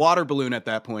becomes a water balloon at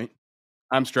that point.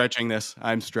 I'm stretching this.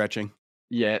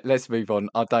 Yeah, let's move on.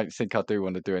 I don't think I do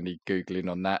want to do any Googling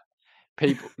on that.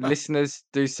 People, listeners,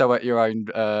 do so at your own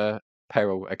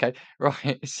peril, okay?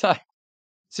 Right, so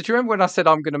do you remember when I said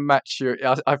I'm going to match you?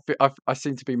 I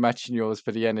seem to be matching yours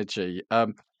for the energy.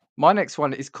 My next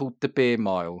one is called the Beer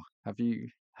Mile. Have you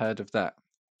heard of that?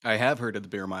 I have heard of the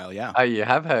Beer Mile, yeah. Oh, you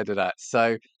have heard of that.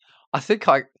 So I think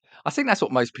that's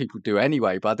what most people do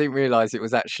anyway, but I didn't realize it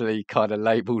was actually kind of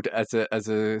labeled as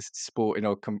a sporting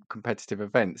or competitive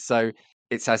event. So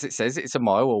it's, as it says, it's a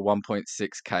mile or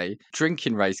 1.6k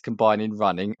drinking race combining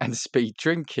running and speed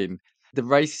drinking. The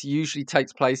race usually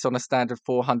takes place on a standard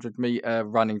 400-meter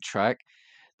running track.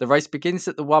 The race begins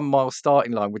at the 1 mile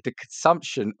starting line with the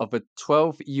consumption of a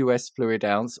 12 US fluid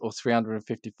ounce or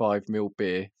 355 ml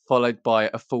beer, followed by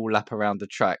a full lap around the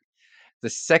track. The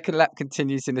second lap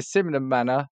continues in a similar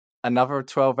manner. Another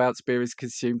 12-ounce beer is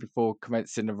consumed before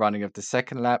commencing the running of the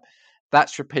second lap.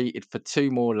 That's repeated for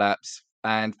 2 more laps.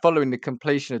 And following the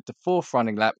completion of the 4th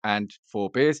running lap and 4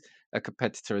 beers, a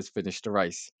competitor has finished the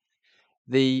race.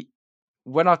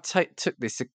 When I took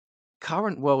this, the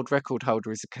current world record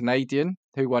holder is a Canadian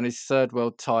who won his 3rd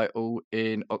world title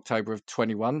in October of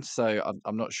 21. So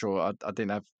I'm not sure. I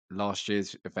didn't have last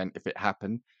year's event if it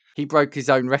happened. He broke his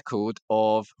own record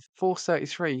of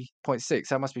 4:33.6.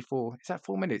 That must be 4. Is that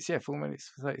 4 minutes? Yeah, 4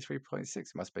 minutes 33.6 it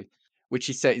must be. Which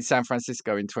he set in San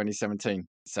Francisco in 2017.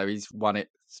 So he's won it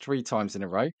 3 times in a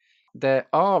row. There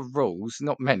are rules,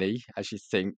 not many as you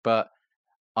think, but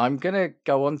I'm gonna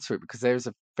go on to it because there is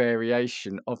a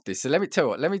variation of this. So let me tell you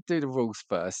what, let me do the rules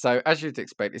first. So as you'd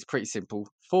expect, it's pretty simple.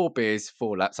 4 beers,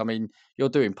 4 laps. I mean, you're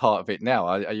doing part of it now.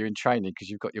 Are you in training because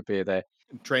you've got your beer there?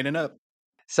 Training up.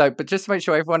 So, but just to make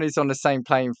sure everyone is on the same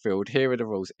playing field, here are the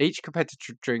rules. Each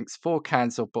competitor drinks 4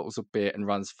 cans or bottles of beer and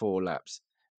runs 4 laps.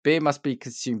 Beer must be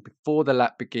consumed before the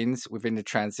lap begins within the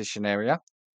transition area.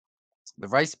 The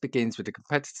race begins with the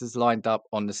competitors lined up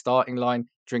on the starting line,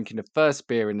 drinking the first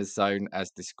beer in the zone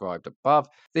as described above.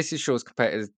 This ensures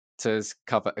competitors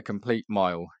cover a complete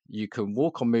mile. You can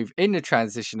walk or move in the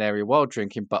transition area while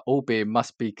drinking, but all beer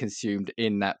must be consumed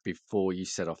in that before you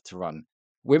set off to run.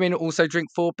 Women also drink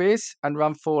 4 beers and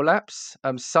run 4 laps.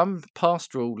 Some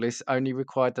past rule lists only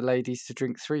required the ladies to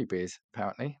drink 3 beers,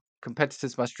 apparently.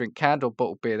 Competitors must drink canned or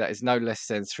bottled beer that is no less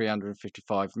than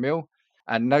 355ml.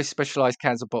 And no specialised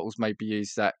cans or bottles may be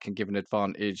used that can give an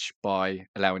advantage by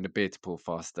allowing the beer to pour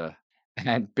faster.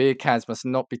 And beer cans must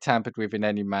not be tampered with in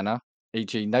any manner,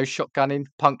 e.g. no shotgunning,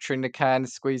 puncturing the can,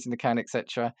 squeezing the can,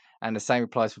 etc. And the same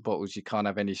applies for bottles. You can't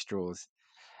have any straws.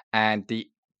 And the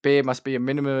beer must be a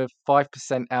minimum of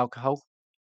 5% alcohol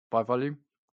by volume.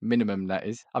 Minimum, that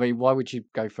is. I mean, why would you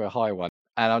go for a higher one?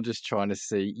 And I'm just trying to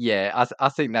see. Yeah, I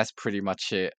think that's pretty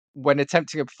much it. When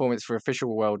attempting a performance for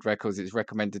official world records, it's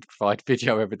recommended to provide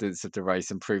video evidence of the race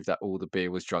and prove that all the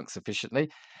beer was drunk sufficiently.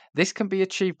 This can be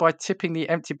achieved by tipping the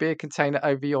empty beer container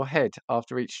over your head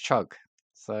after each chug.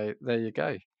 So there you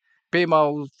go. Beer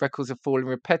mile records have fallen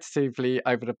repetitively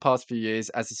over the past few years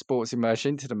as the sport has emerged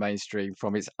into the mainstream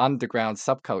from its underground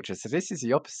subculture. So this is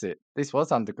the opposite. This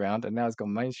was underground and now it's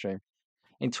gone mainstream.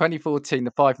 In 2014,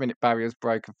 the 5-minute barrier was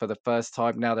broken for the first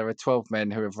time. Now there are 12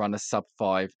 men who have run a sub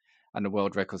 5, and the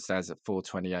world record stands at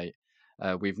 4:28.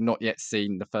 We've not yet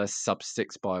seen the first sub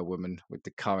 6 by a woman, with the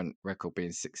current record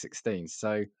being 6:16.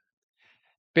 So,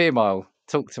 beer mile,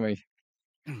 talk to me.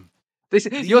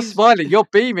 You're smiling, you're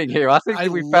beaming here. I think that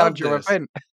we found your event.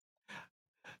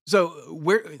 So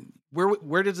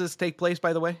where does this take place,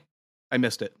 by the way? I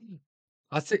missed it.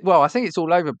 I think it's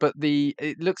all over, but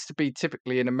it looks to be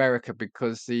typically in America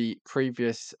because the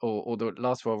previous or the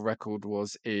last world record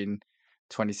was in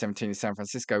 2017 in San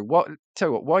Francisco. Tell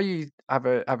you what, while you have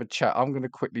a chat, I'm going to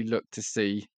quickly look to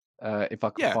see if I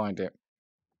can find it.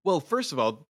 Well, first of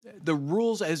all, the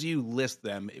rules as you list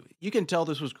them, you can tell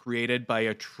this was created by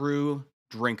a true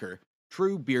drinker,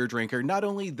 true beer drinker. Not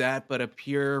only that, but a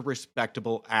pure,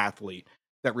 respectable athlete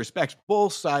that respects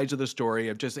both sides of the story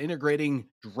of just integrating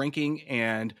drinking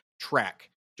and track,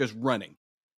 just running.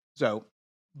 So,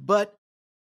 but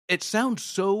it sounds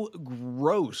so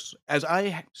gross as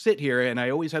I sit here and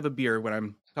I always have a beer when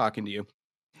I'm talking to you.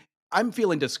 I'm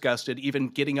feeling disgusted even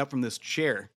getting up from this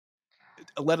chair,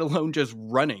 let alone just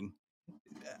running.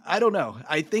 I don't know.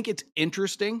 I think it's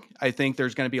interesting. I think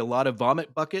there's going to be a lot of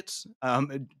vomit buckets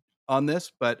on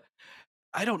this, but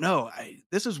I don't know.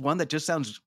 This is one that just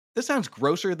sounds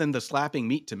grosser than the slapping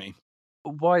meat to me.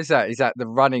 Why is that? Is that the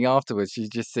running afterwards? You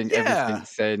just think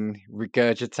everything's then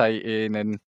regurgitating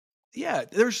and... Yeah,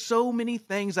 there's so many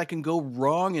things that can go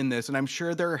wrong in this, and I'm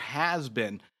sure there has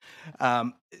been.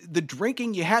 The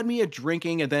drinking, you had me at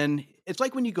drinking, and then it's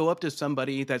like when you go up to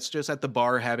somebody that's just at the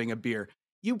bar having a beer.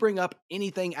 You bring up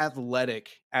anything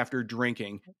athletic after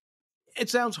drinking.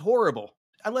 It sounds horrible.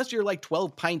 Unless you're like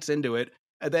 12 pints into it,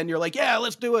 and then you're like, yeah,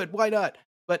 let's do it. Why not?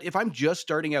 But if I'm just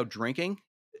starting out drinking,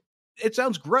 it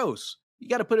sounds gross. You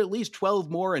got to put at least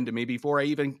 12 more into me before I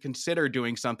even consider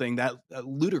doing something that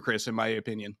ludicrous, in my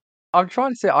opinion. I'm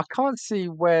trying to say, I can't see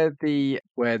where the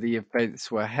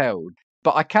events were held,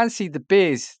 but I can see the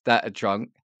beers that are drunk.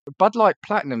 Bud Light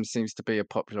Platinum seems to be a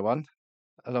popular one,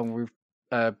 along with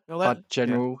Bud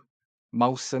General,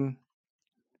 Molson.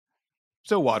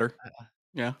 So water.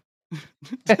 Yeah.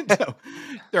 So,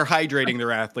 they're hydrating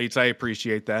their athletes. I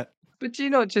appreciate that. But do you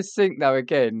not just think, though,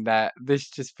 again, that this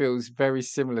just feels very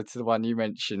similar to the one you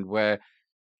mentioned, where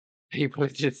people are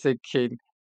just thinking,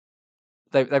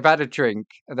 they've had a drink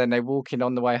and then they're walking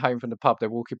on the way home from the pub. They're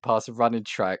walking past a running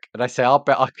track and they say, "I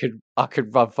bet I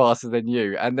could run faster than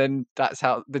you." And then that's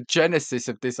how the genesis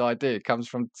of this idea comes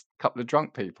from a couple of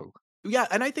drunk people. Yeah,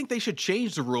 and I think they should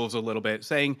change the rules a little bit,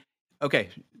 saying, okay,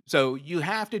 so you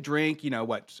have to drink,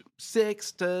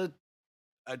 six to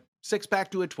a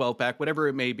 6-pack to a 12-pack, whatever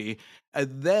it may be,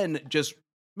 and then just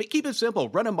keep it simple.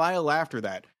 Run a mile after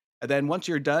that, and then once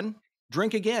you're done,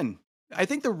 drink again. I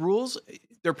think the rules,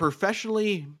 they're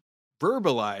professionally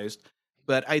verbalized,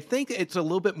 but I think it's a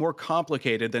little bit more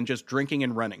complicated than just drinking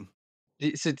and running.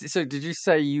 So did you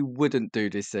say you wouldn't do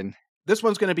this then? This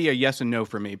one's going to be a yes and no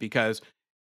for me because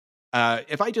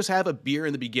if I just have a beer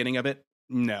in the beginning of it,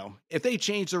 no. If they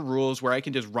change the rules where I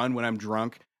can just run when I'm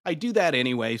drunk, I do that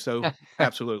anyway, so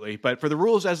absolutely. But for the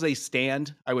rules as they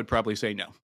stand, I would probably say no.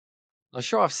 I'm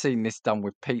sure I've seen this done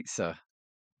with pizza.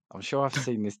 And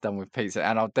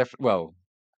I'll definitely. Well,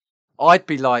 I'd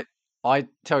be like, I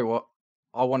tell you what,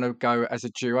 I want to go as a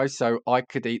duo, so I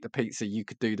could eat the pizza, you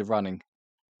could do the running.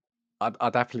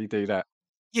 I'd happily do that.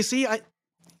 You see,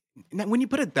 when you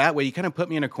put it that way, you kind of put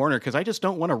me in a corner because I just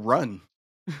don't want to run.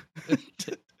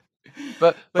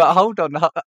 But hold on.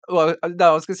 Well,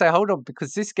 no, I was going to say hold on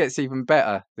because this gets even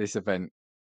better. This event,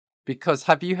 because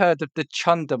have you heard of the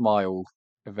Chunder Mile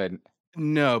event?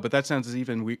 No, but that sounds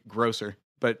even grosser.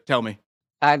 But tell me.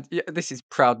 And yeah, this is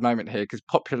a proud moment here because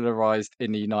popularised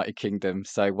in the United Kingdom.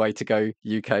 So way to go,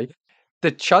 UK.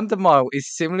 The Chunder Mile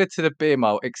is similar to the beer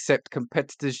mile, except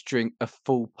competitors drink a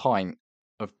full pint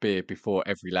of beer before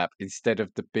every lap instead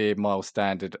of the beer mile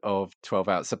standard of 12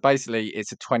 ounce. So basically,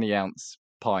 it's a 20-ounce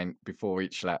pint before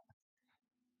each lap.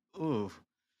 Ooh.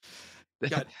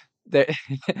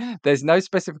 There's no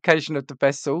specification of the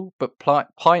vessel, but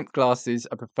pint glasses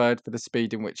are preferred for the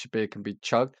speed in which a beer can be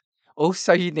chugged.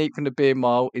 Also unique from the beer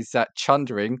mile is that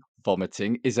chundering,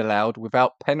 vomiting, is allowed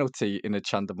without penalty in a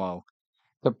chunder mile.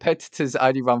 Competitors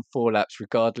only run 4 laps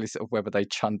regardless of whether they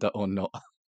chunder or not.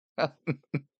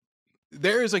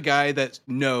 There is a guy that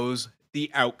knows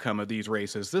the outcome of these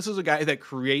races. This is a guy that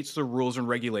creates the rules and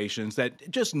regulations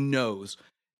that just knows.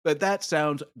 But that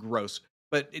sounds gross.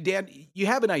 But Dan, you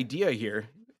have an idea here.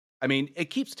 I mean,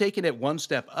 it keeps taking it one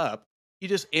step up. You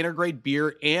just integrate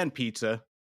beer and pizza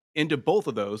into both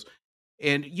of those,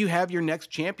 and you have your next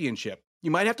championship.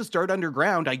 You might have to start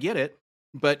underground. I get it.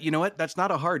 But you know what? That's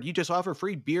not a hard. You just offer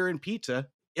free beer and pizza.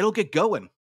 It'll get going.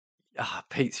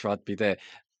 Pizza, I'd be there.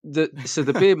 So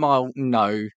the beer mile,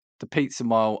 no. The pizza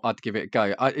mile, I'd give it a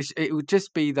go. It would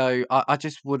just be though. I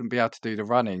just wouldn't be able to do the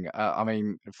running. I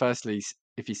mean, firstly,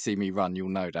 if you see me run, you'll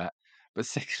know that. But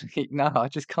secondly, no, I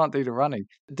just can't do the running.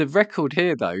 The record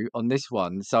here, though, on this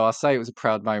one, so I say it was a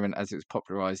proud moment as it was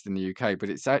popularised in the UK, but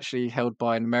it's actually held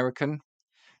by an American.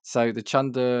 So the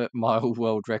Chunder Mile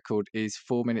world record is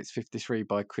 4 minutes 53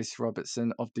 by Chris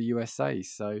Robertson of the USA.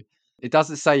 So it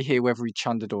doesn't say here whether he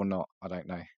chundered or not. I don't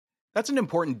know. That's an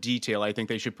important detail I think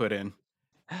they should put in.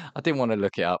 I didn't want to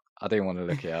look it up.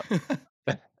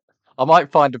 I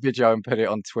might find a video and put it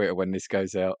on Twitter when this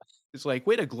goes out. It's like,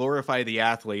 way to glorify the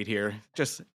athlete here.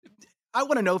 I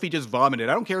want to know if he just vomited.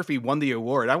 I don't care if he won the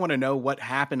award. I want to know what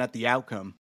happened at the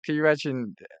outcome. Can you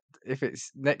imagine if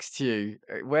it's next to you,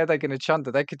 where are they going to chunder?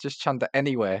 They could just chunder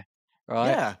anywhere,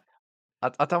 right? Yeah.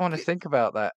 I don't want to think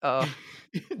about that.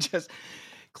 Just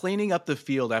cleaning up the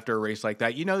field after a race like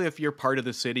that. You know, if you're part of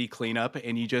the city cleanup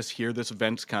and you just hear this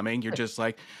event's coming, you're just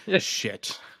like,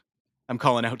 shit, I'm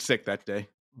calling out sick that day.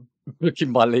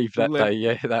 Booking my leave that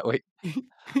day, that week.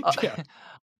 Yeah.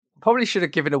 Probably should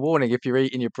have given a warning if you're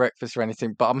eating your breakfast or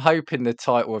anything, but I'm hoping the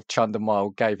title of Chunder Mile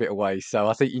gave it away. So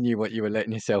I think you knew what you were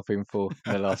letting yourself in for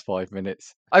in the last 5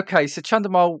 minutes. Okay, so Chunder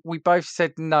Mile, we both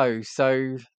said no.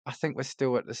 So I think we're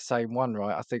still at the same one,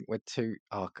 right? I think we're two.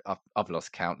 Oh, I've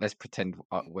lost count. Let's pretend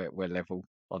we're level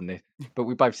on this. But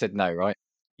we both said no, right?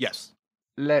 Yes.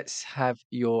 Let's have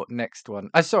your next one.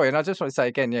 Oh, sorry, and I just want to say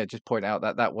again, just point out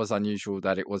that was unusual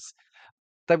that it was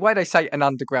the way they say an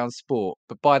underground sport,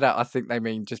 but by that I think they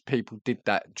mean just people did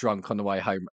that drunk on the way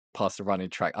home past the running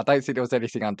track. I don't think there was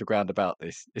anything underground about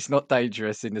this. It's not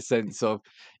dangerous in the sense of,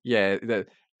 you're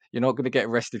not going to get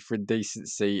arrested for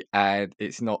indecency, and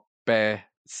it's not bear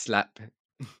slap.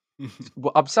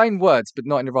 Well, I'm saying words, but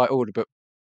not in the right order. But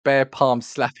bare palm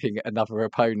slapping another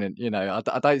opponent.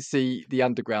 I don't see the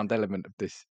underground element of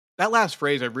this. That last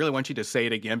phrase, I really want you to say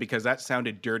it again because that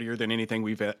sounded dirtier than anything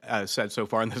we've said so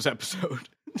far in this episode.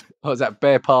 What was that?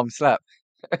 Bare palm slap.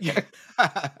 Yeah. All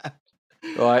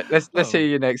right, let's hear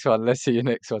your next one.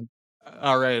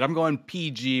 All right, I'm going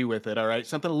PG with it. All right,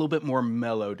 something a little bit more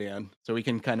mellow, Dan, so we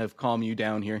can kind of calm you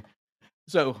down here.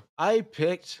 So I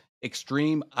picked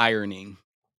extreme ironing.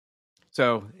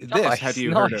 So this, have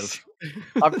you heard of?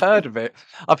 I've heard of it.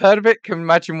 I've heard of it, can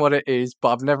imagine what it is,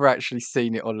 but I've never actually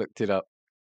seen it or looked it up.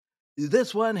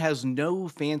 This one has no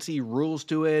fancy rules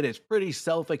to it. It's pretty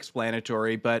self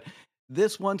explanatory, but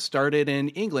this one started in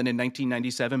England in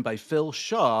 1997 by Phil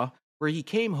Shaw, where he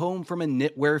came home from a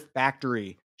knitwear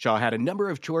factory. Shaw had a number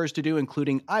of chores to do,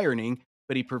 including ironing,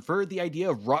 but he preferred the idea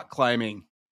of rock climbing.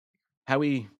 How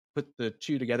he put the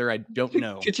two together, I don't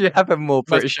know. Could you have a more Must-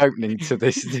 British opening to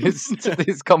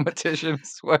this competition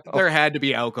as well? There had to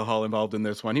be alcohol involved in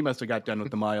this one. He must have got done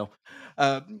with the mile.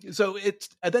 So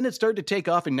then it started to take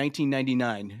off in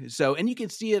 1999. And you can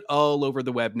see it all over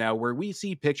the web now, where we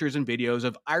see pictures and videos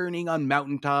of ironing on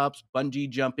mountaintops, bungee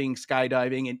jumping,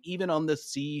 skydiving, and even on the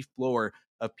sea floor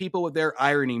of people with their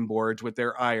ironing boards with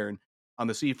their iron on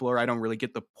the sea floor. I don't really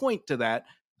get the point to that,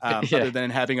 other than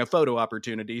having a photo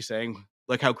opportunity saying,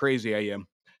 "Look how crazy I am."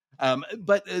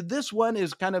 But this one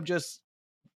is kind of just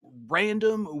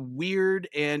random, weird,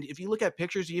 and if you look at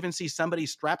pictures, you even see somebody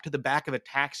strapped to the back of a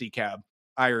taxi cab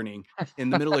ironing in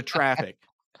the middle of traffic.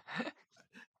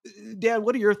 Dan,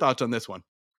 what are your thoughts on this one?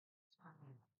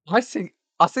 I think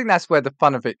that's where the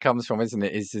fun of it comes from, isn't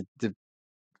it? Is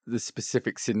the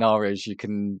specific scenarios you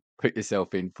can put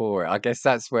yourself in for it. I guess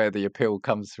that's where the appeal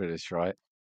comes for this, right?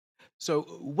 So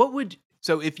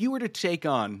if you were to take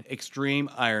on extreme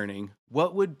ironing,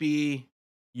 what would be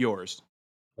yours?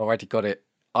 Already got it.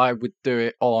 I would do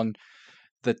it on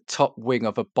the top wing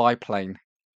of a biplane.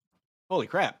 Holy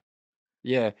crap.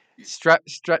 Yeah, strap.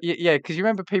 Yeah, because you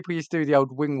remember people used to do the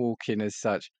old wing walking as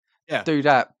such. Yeah. Do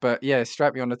that, but yeah,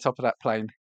 strap me on the top of that plane.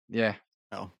 Yeah.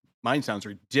 Oh, mine sounds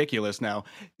ridiculous now.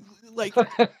 Like,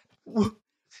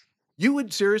 you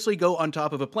would seriously go on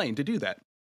top of a plane to do that?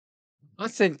 I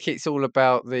think it's all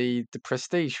about the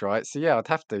prestige, right? So yeah, I'd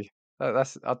have to.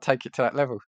 I'd take it to that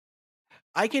level.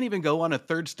 I can't even go on a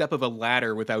third step of a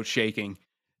ladder without shaking.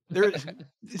 There,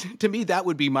 to me, that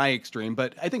would be my extreme.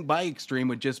 But I think my extreme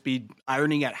would just be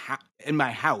ironing in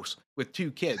my house with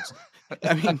two kids.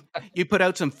 I mean, you put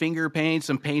out some finger paint,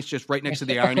 some paints just right next to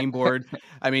the ironing board.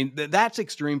 I mean, that's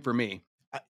extreme for me.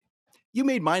 You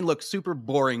made mine look super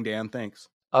boring, Dan. Thanks.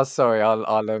 Oh, sorry.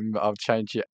 I'll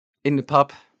change it in the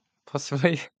pub,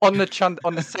 possibly on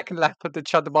the second lap of the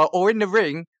Chunder Mile, or in the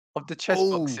ring of the chess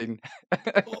boxing.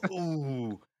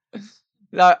 Ooh.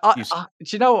 No, do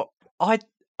you know what?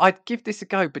 I'd give this a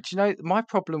go, but do you know my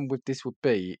problem with this would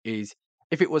be is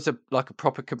if it was a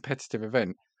proper competitive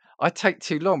event, I'd take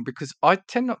too long because I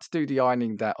tend not to do the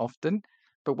ironing that often,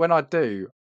 but when I do,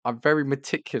 I'm very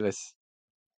meticulous,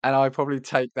 and I probably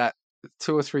take that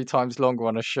 2 or 3 times longer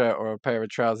on a shirt or a pair of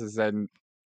trousers than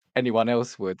anyone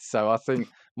else would. So I think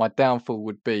my downfall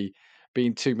would be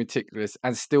being too meticulous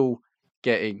and still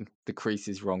getting the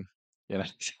creases wrong. You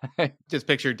know. Just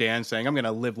picture Dan saying, "I'm going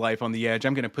to live life on the edge.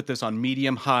 I'm going to put this on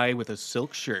medium high with a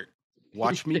silk shirt.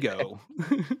 Watch me go."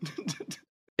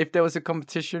 If there was a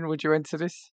competition, would you enter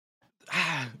this?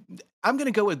 I'm going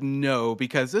to go with no,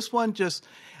 because this one just,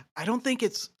 I don't think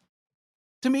it's,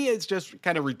 to me, it's just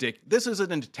kind of ridiculous. This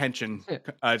isn't an attention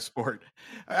sport.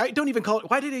 I don't even call it,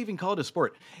 why did I even call it a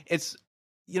sport? It's,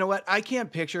 you know what? I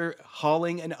can't picture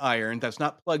hauling an iron that's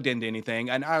not plugged into anything,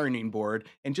 an ironing board,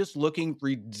 and just looking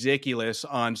ridiculous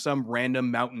on some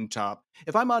random mountaintop.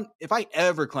 If I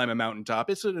ever climb a mountaintop,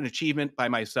 it's an achievement by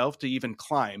myself to even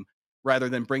climb rather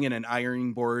than bringing an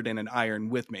ironing board and an iron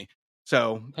with me.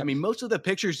 So, I mean, most of the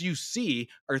pictures you see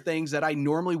are things that I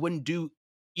normally wouldn't do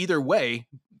either way.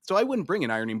 So I wouldn't bring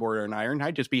an ironing board or an iron.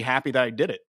 I'd just be happy that I did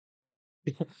it.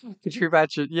 Could you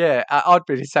imagine? Yeah, I'd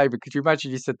be the same. But could you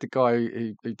imagine? You said the guy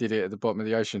who did it at the bottom of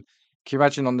the ocean. Can you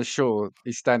imagine on the shore?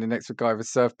 He's standing next to a guy with a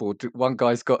surfboard. One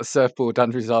guy's got a surfboard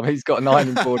under his arm. He's got an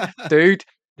ironing board. Dude,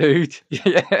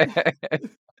 yeah.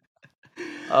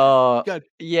 Oh, God.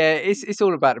 yeah. It's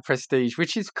all about the prestige,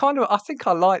 which is kind of. I think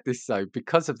I like this though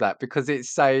because of that. Because it's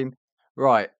saying,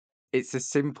 right, it's a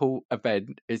simple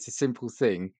event. It's a simple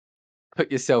thing.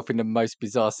 Put yourself in the most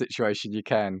bizarre situation you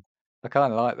can. I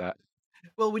kind of like that.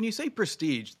 Well, when you say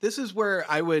prestige, this is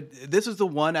the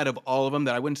one out of all of them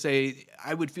that I wouldn't say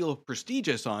I would feel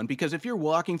prestigious on, because if you're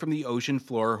walking from the ocean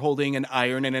floor holding an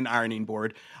iron and an ironing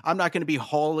board, I'm not going to be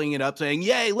hauling it up saying,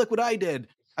 "Yay, look what I did."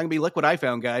 I'm going to be, "Look what I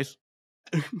found, guys."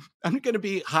 I'm going to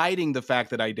be hiding the fact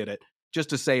that I did it just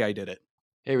to say I did it.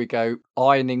 Here we go.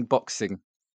 Ironing boxing.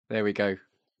 There we go.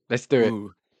 Let's do it.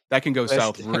 Ooh, that can go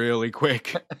south really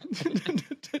quick.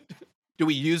 Do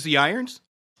we use the irons?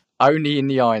 Only in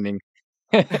the ironing.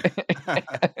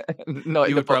 Not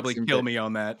You would probably kill me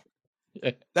on that.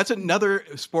 Yeah. That's another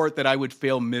sport that I would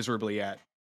fail miserably at.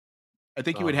 I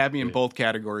think you would have me in both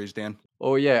categories, Dan.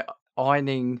 Oh yeah,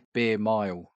 ironing beer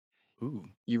mile. Ooh.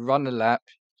 You run a lap,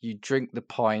 you drink the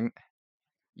pint,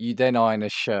 you then iron a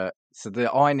shirt. So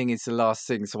the ironing is the last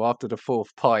thing. So after the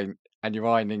fourth pint, and you're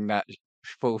ironing that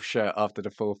full shirt after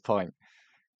the fourth pint.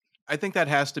 I think that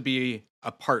has to be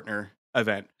a partner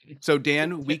event. So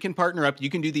Dan, we can partner up. You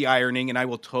can do the ironing, and I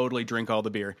will totally drink all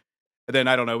the beer. And then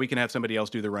I don't know. We can have somebody else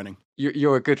do the running.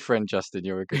 You're a good friend, Justin.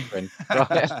 You're a good friend.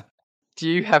 Right? Do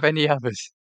you have any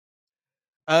others?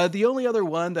 The only other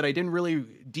one that I didn't really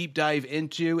deep dive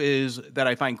into is that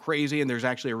I find crazy, and there's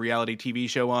actually a reality TV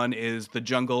show on, is the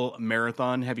Jungle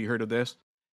Marathon. Have you heard of this?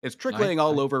 It's trickling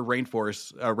all over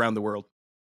rainforests around the world.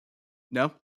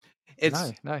 No?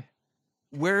 It's No.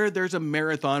 where there's a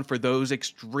marathon for those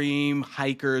extreme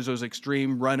hikers, those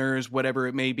extreme runners, whatever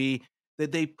it may be,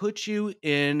 that they put you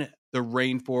in the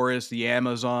rainforest, the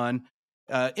Amazon,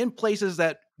 in places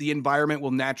that the environment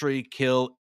will naturally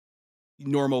kill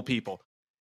normal people,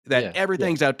 that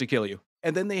everything's out to kill you.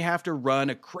 And then they have to run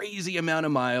a crazy amount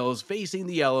of miles facing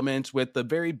the elements with the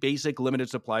very basic limited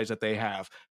supplies that they have.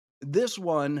 This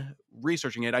one,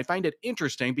 researching it, I find it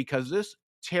interesting because this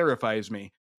terrifies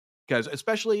me. Because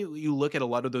especially you look at a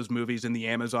lot of those movies in the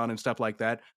Amazon and stuff like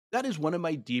that, that is one of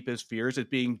my deepest fears, is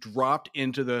being dropped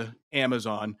into the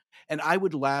Amazon. And I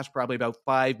would last probably about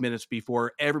 5 minutes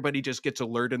before everybody just gets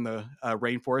alert in the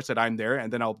rainforest that I'm there,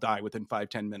 and then I'll die within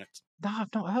 5-10 minutes. No,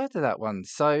 I've not heard of that one.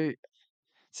 So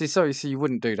you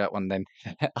wouldn't do that one then?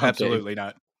 Absolutely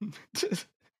not.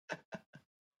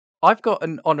 I've got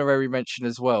an honorary mention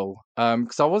as well,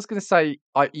 because I was going to say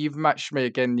you've matched me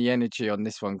again the energy on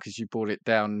this one because you brought it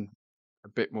down a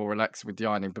bit more relaxing with the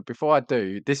ironing. But before I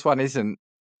do, this one isn't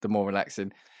the more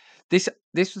relaxing. This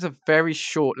was a very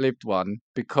short-lived one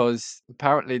because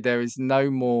apparently there is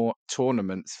no more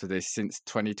tournaments for this since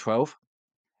 2012,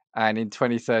 and in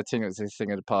 2013 it was a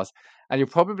thing of the past. And you'll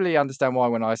probably understand why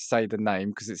when I say the name,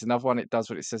 because it's another one. It does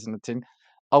what it says on the tin.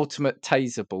 Ultimate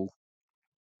Taser Ball.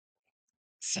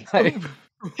 So,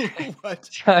 What?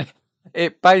 so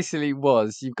it basically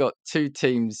was, you've got two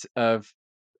teams of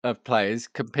players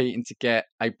competing to get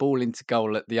a ball into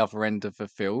goal at the other end of the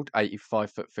field,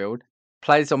 85-foot field.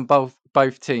 Players on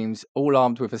both teams, all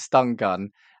armed with a stun gun,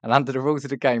 and under the rules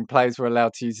of the game, players were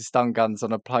allowed to use the stun guns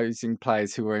on opposing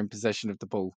players who were in possession of the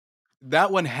ball.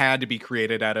 That one had to be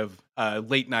created out of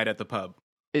Late Night at the Pub.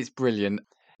 It's brilliant.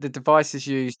 The devices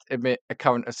used emit a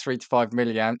current of 3 to 5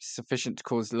 milliamps, sufficient to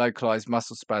cause localized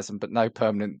muscle spasm, but no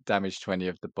permanent damage to any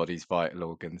of the body's vital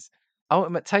organs.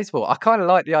 Ultimate Taste Ball. I kind of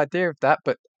like the idea of that,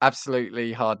 but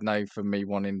absolutely hard no for me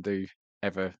wanting to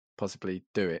ever possibly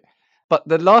do it. But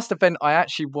the last event I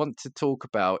actually want to talk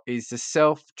about is the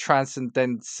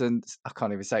self-transcendent, I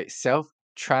can't even say it,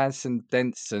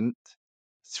 self-transcendent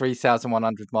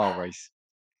 3,100 mile race.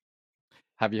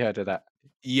 Have you heard of that?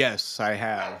 Yes, I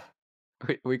have.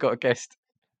 We got a guest.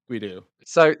 We do.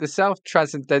 So the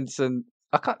self-transcendent,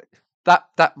 I can't,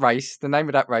 that race, the name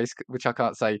of that race, which I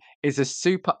can't say, is a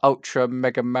super ultra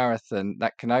mega marathon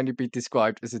that can only be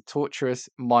described as a torturous,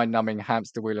 mind-numbing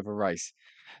hamster wheel of a race.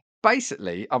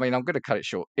 Basically, I mean, I'm going to cut it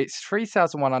short. It's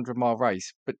 3,100 mile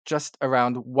race, but just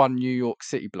around one New York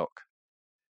City block.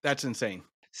 That's insane.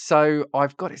 So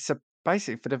I've got it. So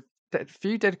basically, for the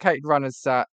few dedicated runners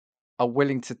that are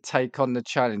willing to take on the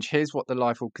challenge, here's what the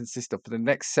life will consist of for the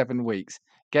next 7 weeks.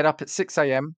 Get up at 6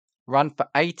 a.m., run for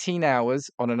 18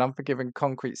 hours on an unforgiving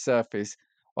concrete surface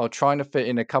while trying to fit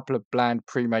in a couple of bland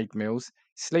pre-made meals,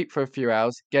 sleep for a few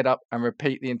hours, get up and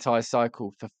repeat the entire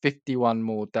cycle for 51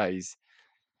 more days.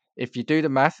 If you do the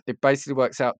math, it basically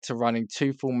works out to running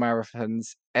 2 full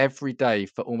marathons every day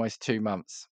for almost 2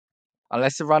 months.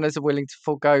 Unless the runners are willing to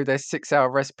forego their 6-hour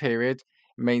rest period,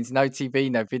 it means no TV,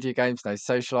 no video games, no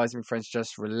socializing with friends,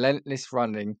 just relentless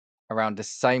running around the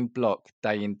same block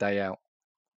day in, day out.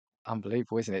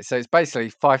 Unbelievable, isn't it? So it's basically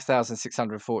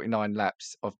 5,649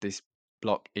 laps of this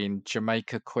block in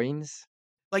Jamaica, Queens.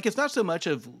 Like, it's not so much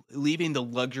of leaving the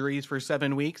luxuries for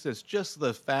 7 weeks. It's just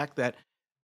the fact that,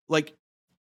 like,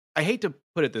 I hate to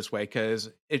put it this way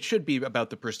because it should be about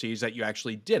the prestige that you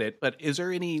actually did it. But is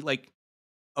there any, like,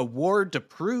 award to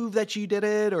prove that you did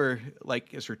it, or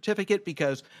like a certificate?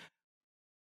 Because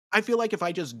I feel like if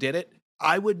I just did it,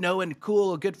 I would know, and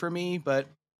cool, good for me. But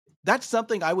that's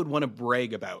something I would want to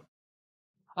brag about.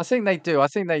 I think they do. I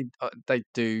think they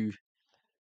do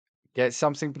get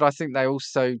something, but I think they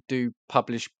also do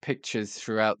publish pictures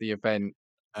throughout the event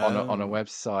on a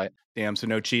website. Damn, so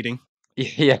no cheating.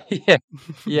 Yeah.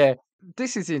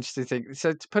 This is the interesting thing.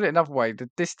 So to put it another way, the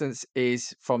distance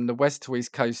is from the west to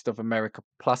east coast of America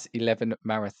plus 11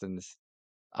 marathons.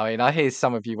 I mean, I hear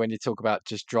some of you when you talk about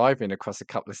just driving across a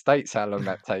couple of states, how long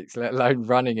that takes, let alone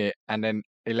running it, and then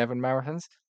 11 marathons.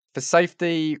 For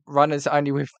safety, runners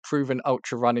only with proven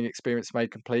ultra running experience may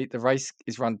complete. The race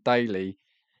is run daily.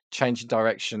 changing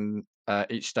direction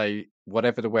each day,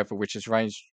 whatever the weather, which has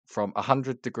ranged from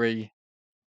 100-degree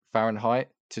Fahrenheit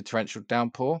to torrential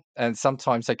downpour, and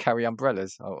sometimes they carry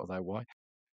umbrellas. I don't know why.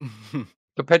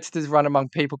 Competitors run among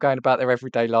people going about their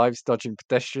everyday lives, dodging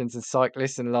pedestrians and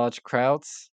cyclists and large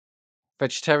crowds.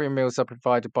 Vegetarian meals are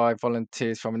provided by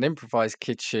volunteers from an improvised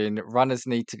kitchen. Runners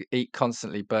need to eat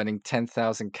constantly, burning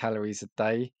 10,000 calories a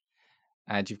day.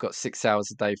 And you've got 6 hours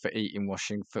a day for eating,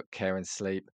 washing, foot care, and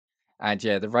sleep. And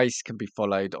yeah, the race can be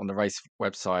followed on the race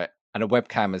website. And a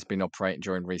webcam has been operating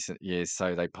during recent years,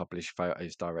 so they publish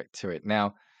photos direct to it.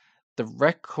 Now, the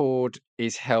record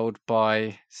is held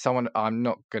by someone I'm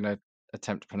not going to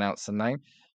attempt to pronounce the name,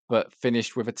 but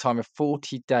finished with a time of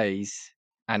 40 days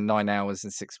and 9 hours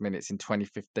and 6 minutes in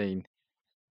 2015.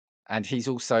 And he's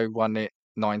also won it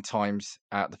 9 times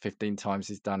out of the 15 times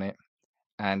he's done it.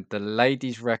 And the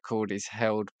ladies' record is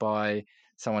held by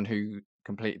someone who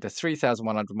completed the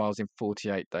 3,100 miles in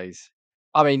 48 days.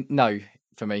 I mean, no,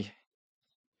 for me.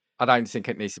 I don't think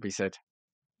it needs to be said.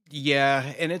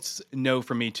 Yeah, and it's no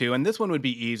for me too. And this one would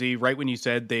be easy. Right when you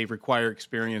said they require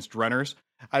experienced runners,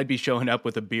 I'd be showing up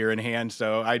with a beer in hand,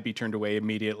 so I'd be turned away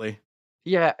immediately.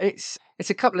 Yeah, it's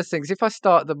a couple of things. If I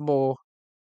start the more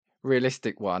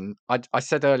realistic one, I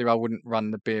said earlier I wouldn't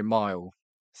run the beer mile,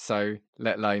 so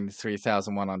let alone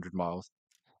 3,100 miles.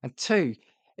 And two,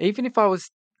 even if I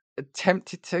was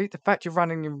tempted to, the fact you're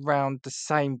running around the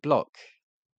same block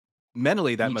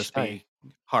Mentally, that each must day.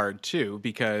 be hard too,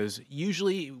 because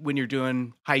usually when you're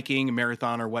doing hiking, a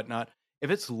marathon, or whatnot,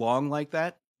 if it's long like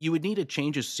that, you would need a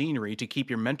change of scenery to keep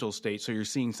your mental state so you're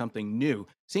seeing something new.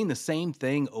 Seeing the same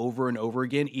thing over and over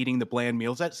again, eating the bland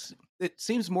meals, it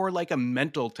seems more like a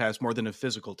mental test more than a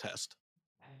physical test.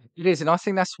 It is, and I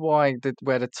think that's why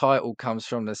where the title comes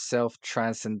from, the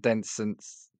self-transcendence.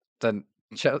 Don't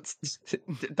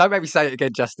make me say it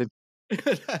again, Justin.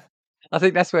 I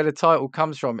think that's where the title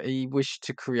comes from. He wished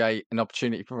to create an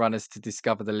opportunity for runners to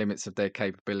discover the limits of their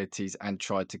capabilities and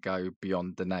try to go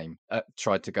beyond the name.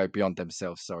 Tried to go beyond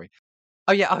themselves. Sorry.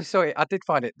 Oh yeah. Oh, sorry. I did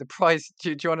find it. The prize.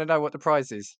 Do you want to know what the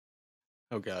prize is?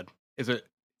 Oh God, is it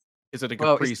a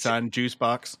Well, Capri Sun juice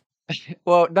box?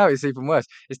 well, no, it's even worse.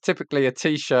 It's typically a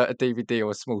T-shirt, a DVD,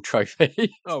 or a small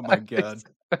trophy. Oh So my God!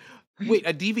 Wait,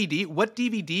 a DVD? What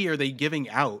DVD are they giving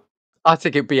out? I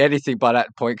think it'd be anything by that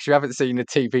point because you haven't seen the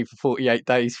TV for 48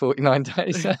 days, 49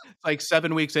 days. It's like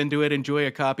 7 weeks into it. Enjoy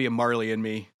a copy of Marley and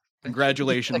Me.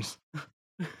 Congratulations.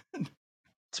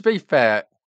 To be fair,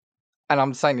 and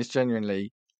I'm saying this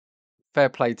genuinely, fair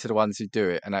play to the ones who do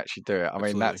it and actually do it. I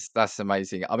mean, Absolutely. that's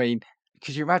amazing. I mean,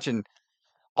 could you imagine?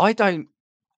 I don't.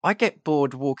 I get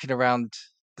bored walking around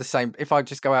the same. If I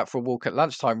just go out for a walk at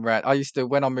lunchtime, around. I used to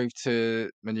when I moved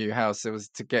to my new house. It was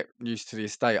to get used to the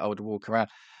estate. I would walk around.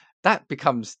 That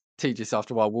becomes tedious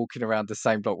after a while, walking around the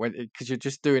same block when because you're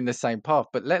just doing the same path.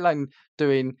 But let alone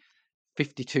doing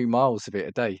 52 miles of it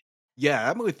a day.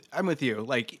 Yeah, I'm with you.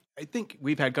 Like I think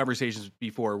we've had conversations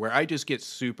before where I just get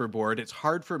super bored. It's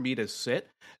hard for me to sit,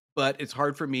 but it's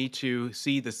hard for me to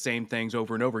see the same things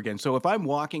over and over again. So if I'm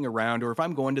walking around or if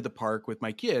I'm going to the park with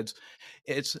my kids,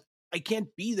 it's I can't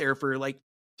be there for like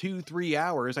 2, 3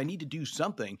 hours. I need to do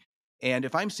something. And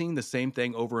if I'm seeing the same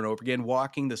thing over and over again,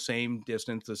 walking the same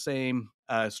distance, the same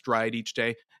stride each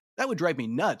day, that would drive me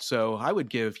nuts. So I would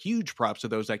give huge props to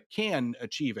those that can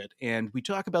achieve it. And we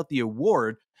talk about the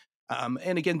award.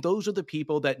 And again, those are the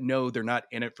people that know they're not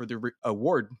in it for the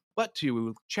award, but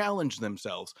to challenge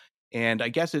themselves. And I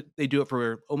guess they do it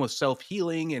for almost self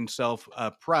healing and self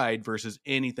pride versus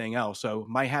anything else. So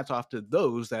my hat's off to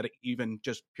those that even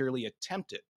just purely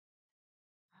attempt it.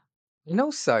 And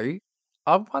also,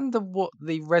 I wonder what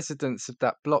the residents of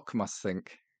that block must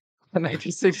think when they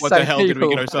just see the What the same hell did we get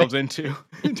people. ourselves into?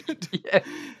 Yeah,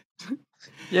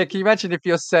 yeah. Can you imagine if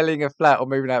you're selling a flat or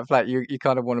moving out a flat, you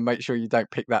kind of want to make sure you don't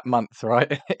pick that month,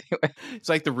 right? It's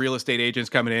like the real estate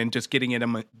agents coming in, just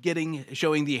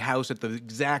showing the house at the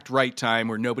exact right time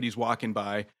where nobody's walking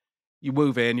by. You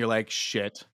move in, you're like,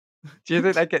 shit. Do you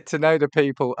think they get to know the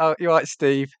people? Oh, you're right,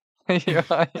 Steve. You're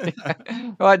right.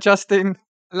 All right, Justin.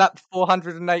 Lap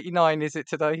 489, is it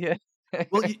today? Yeah.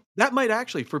 Well, that might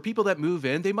actually, for people that move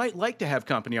in, they might like to have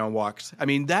company on walks. I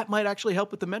mean, that might actually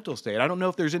help with the mental state. I don't know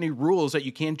if there's any rules that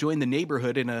you can't join the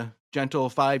neighborhood in a gentle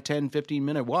 5, 10,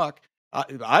 15-minute walk.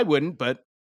 I wouldn't, but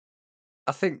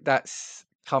I think that's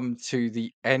come to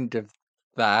the end of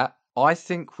that. I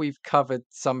think we've covered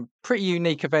some pretty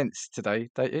unique events today,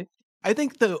 don't you? I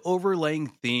think the overlaying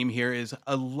theme here is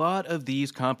a lot of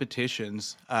these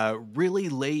competitions really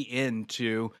lay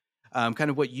into kind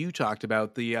of what you talked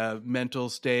about the mental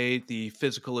state, the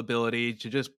physical ability to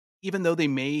just, even though they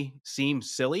may seem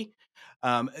silly,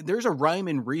 There's a rhyme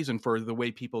and reason for the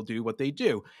way people do what they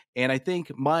do. And I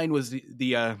think mine was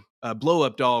the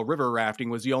blow-up doll river rafting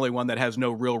was the only one that has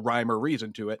no real rhyme or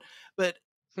reason to it. But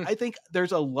I think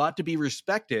there's a lot to be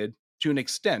respected to an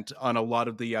extent on a lot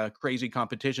of the crazy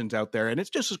competitions out there. And it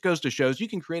just goes to shows you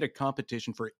can create a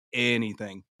competition for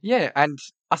anything. Yeah, and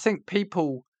I think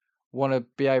people want to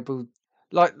be able,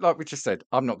 like we just said,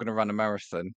 I'm not going to run a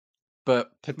marathon, but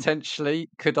potentially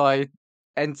could I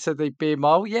enter the beer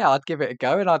mile? Yeah, I'd give it a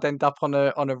go, and I'd end up on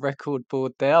a record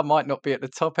board there. I might not be at the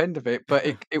top end of it, but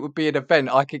it would be an event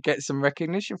I could get some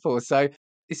recognition for. So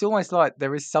it's almost like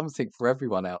there is something for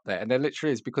everyone out there, and there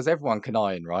literally is, because everyone can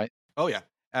iron, right? Oh, yeah,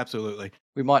 absolutely.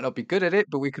 We might not be good at it,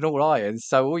 but we can all iron.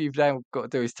 So all you've now got to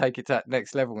do is take it to that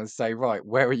next level and say, right,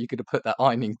 where are you going to put that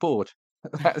ironing board?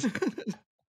 That's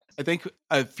I think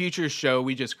a future show,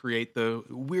 we just create the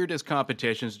weirdest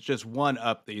competitions, just one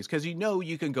up these, because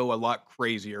you can go a lot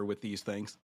crazier with these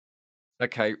things.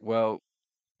 okay. Well,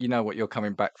 you know what you're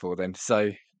coming back for then.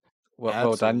 So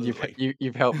well done. Absolutely.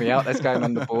 You've helped me out. That's going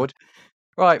on the board.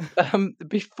 Right.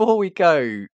 Before we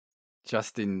go,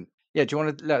 Justin, yeah, do you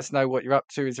want to let us know what you're up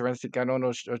to? Is there anything going on,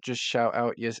 or just shout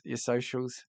out your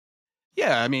socials?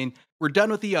 Yeah, I mean, we're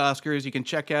done with the Oscars. You can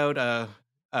check out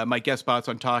my guest spots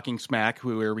on Talking Smack,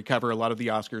 where we cover a lot of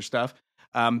the Oscar stuff.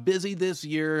 I'm busy this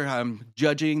year. I'm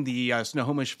judging the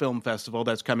Snohomish Film Festival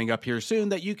that's coming up here soon,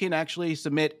 that you can actually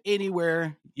submit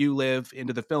anywhere you live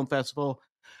into the film festival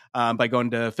by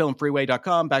going to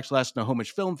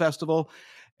filmfreeway.com/Snohomish Film Festival.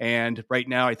 And right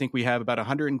now, I think we have about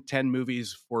 110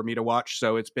 movies for me to watch.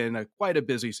 So it's been quite a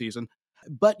busy season.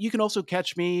 But you can also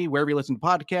catch me wherever you listen to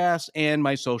podcasts and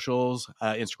my socials,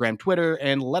 Instagram, Twitter,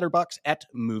 and Letterboxd at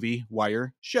Movie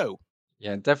Wire Show.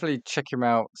 Yeah, definitely check him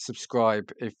out.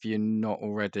 Subscribe if you're not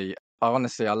already.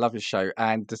 Honestly, I love your show.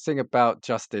 And the thing about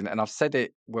Justin, and I've said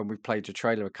it when we played your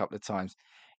trailer a couple of times,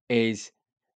 is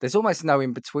there's almost no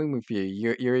in between with you.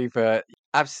 You're either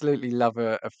absolutely love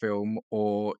a film,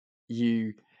 or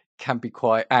you can be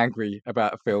quite angry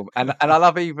about a film. And I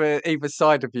love either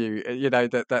side of you. You know,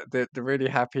 that the really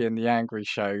happy and the angry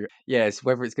show. Yes,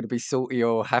 whether it's going to be salty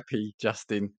or happy,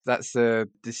 Justin, that's a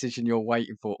decision you're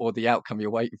waiting for, or the outcome you're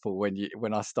waiting for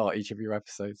when I start each of your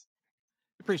episodes.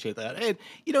 Appreciate that. And,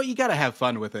 you got to have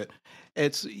fun with it.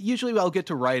 It's usually I'll get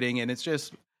to writing and it's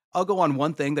just, I'll go on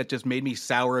one thing that just made me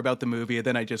sour about the movie, and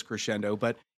then I just crescendo.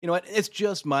 But you know what? It's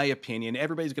just my opinion.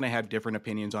 Everybody's going to have different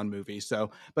opinions on movies.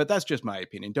 But that's just my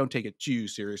opinion. Don't take it too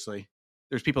seriously.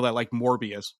 There's people that like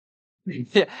Morbius.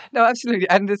 Yeah, no, absolutely.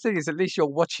 And the thing is, at least you're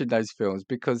watching those films,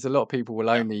 because a lot of people will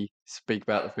Yeah. only speak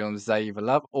about the films they either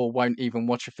love or won't even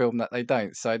watch a film that they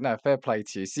don't. So, no, fair play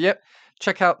to you. So, yep,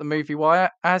 check out the Movie Wire.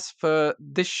 As for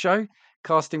this show,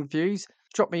 Casting Views,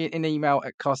 drop me an email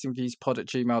at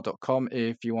castingviewspod@gmail.com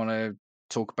if you want to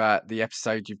talk about the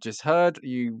episode you've just heard,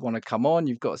 you want to come on,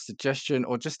 you've got a suggestion,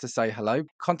 or just to say hello.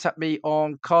 Contact me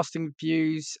on Casting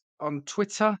Views on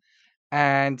Twitter.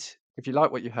 And if you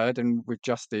like what you heard, and with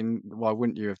Justin, why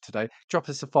wouldn't you have today? Drop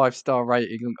us a 5-star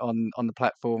rating on the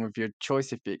platform of your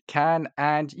choice if you can.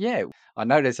 And yeah, I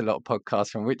know there's a lot of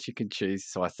podcasts from which you can choose.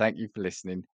 So I thank you for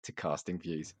listening to Casting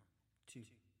Views. 2,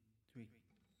 3,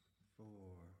 4.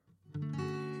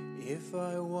 If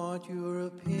I want your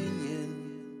opinion,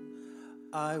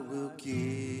 I will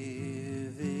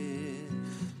give it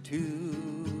to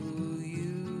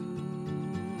you.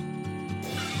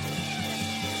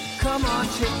 Come on,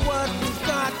 check what we've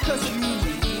got, 'cause you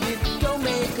need it. Don't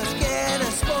make us get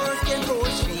a sport and go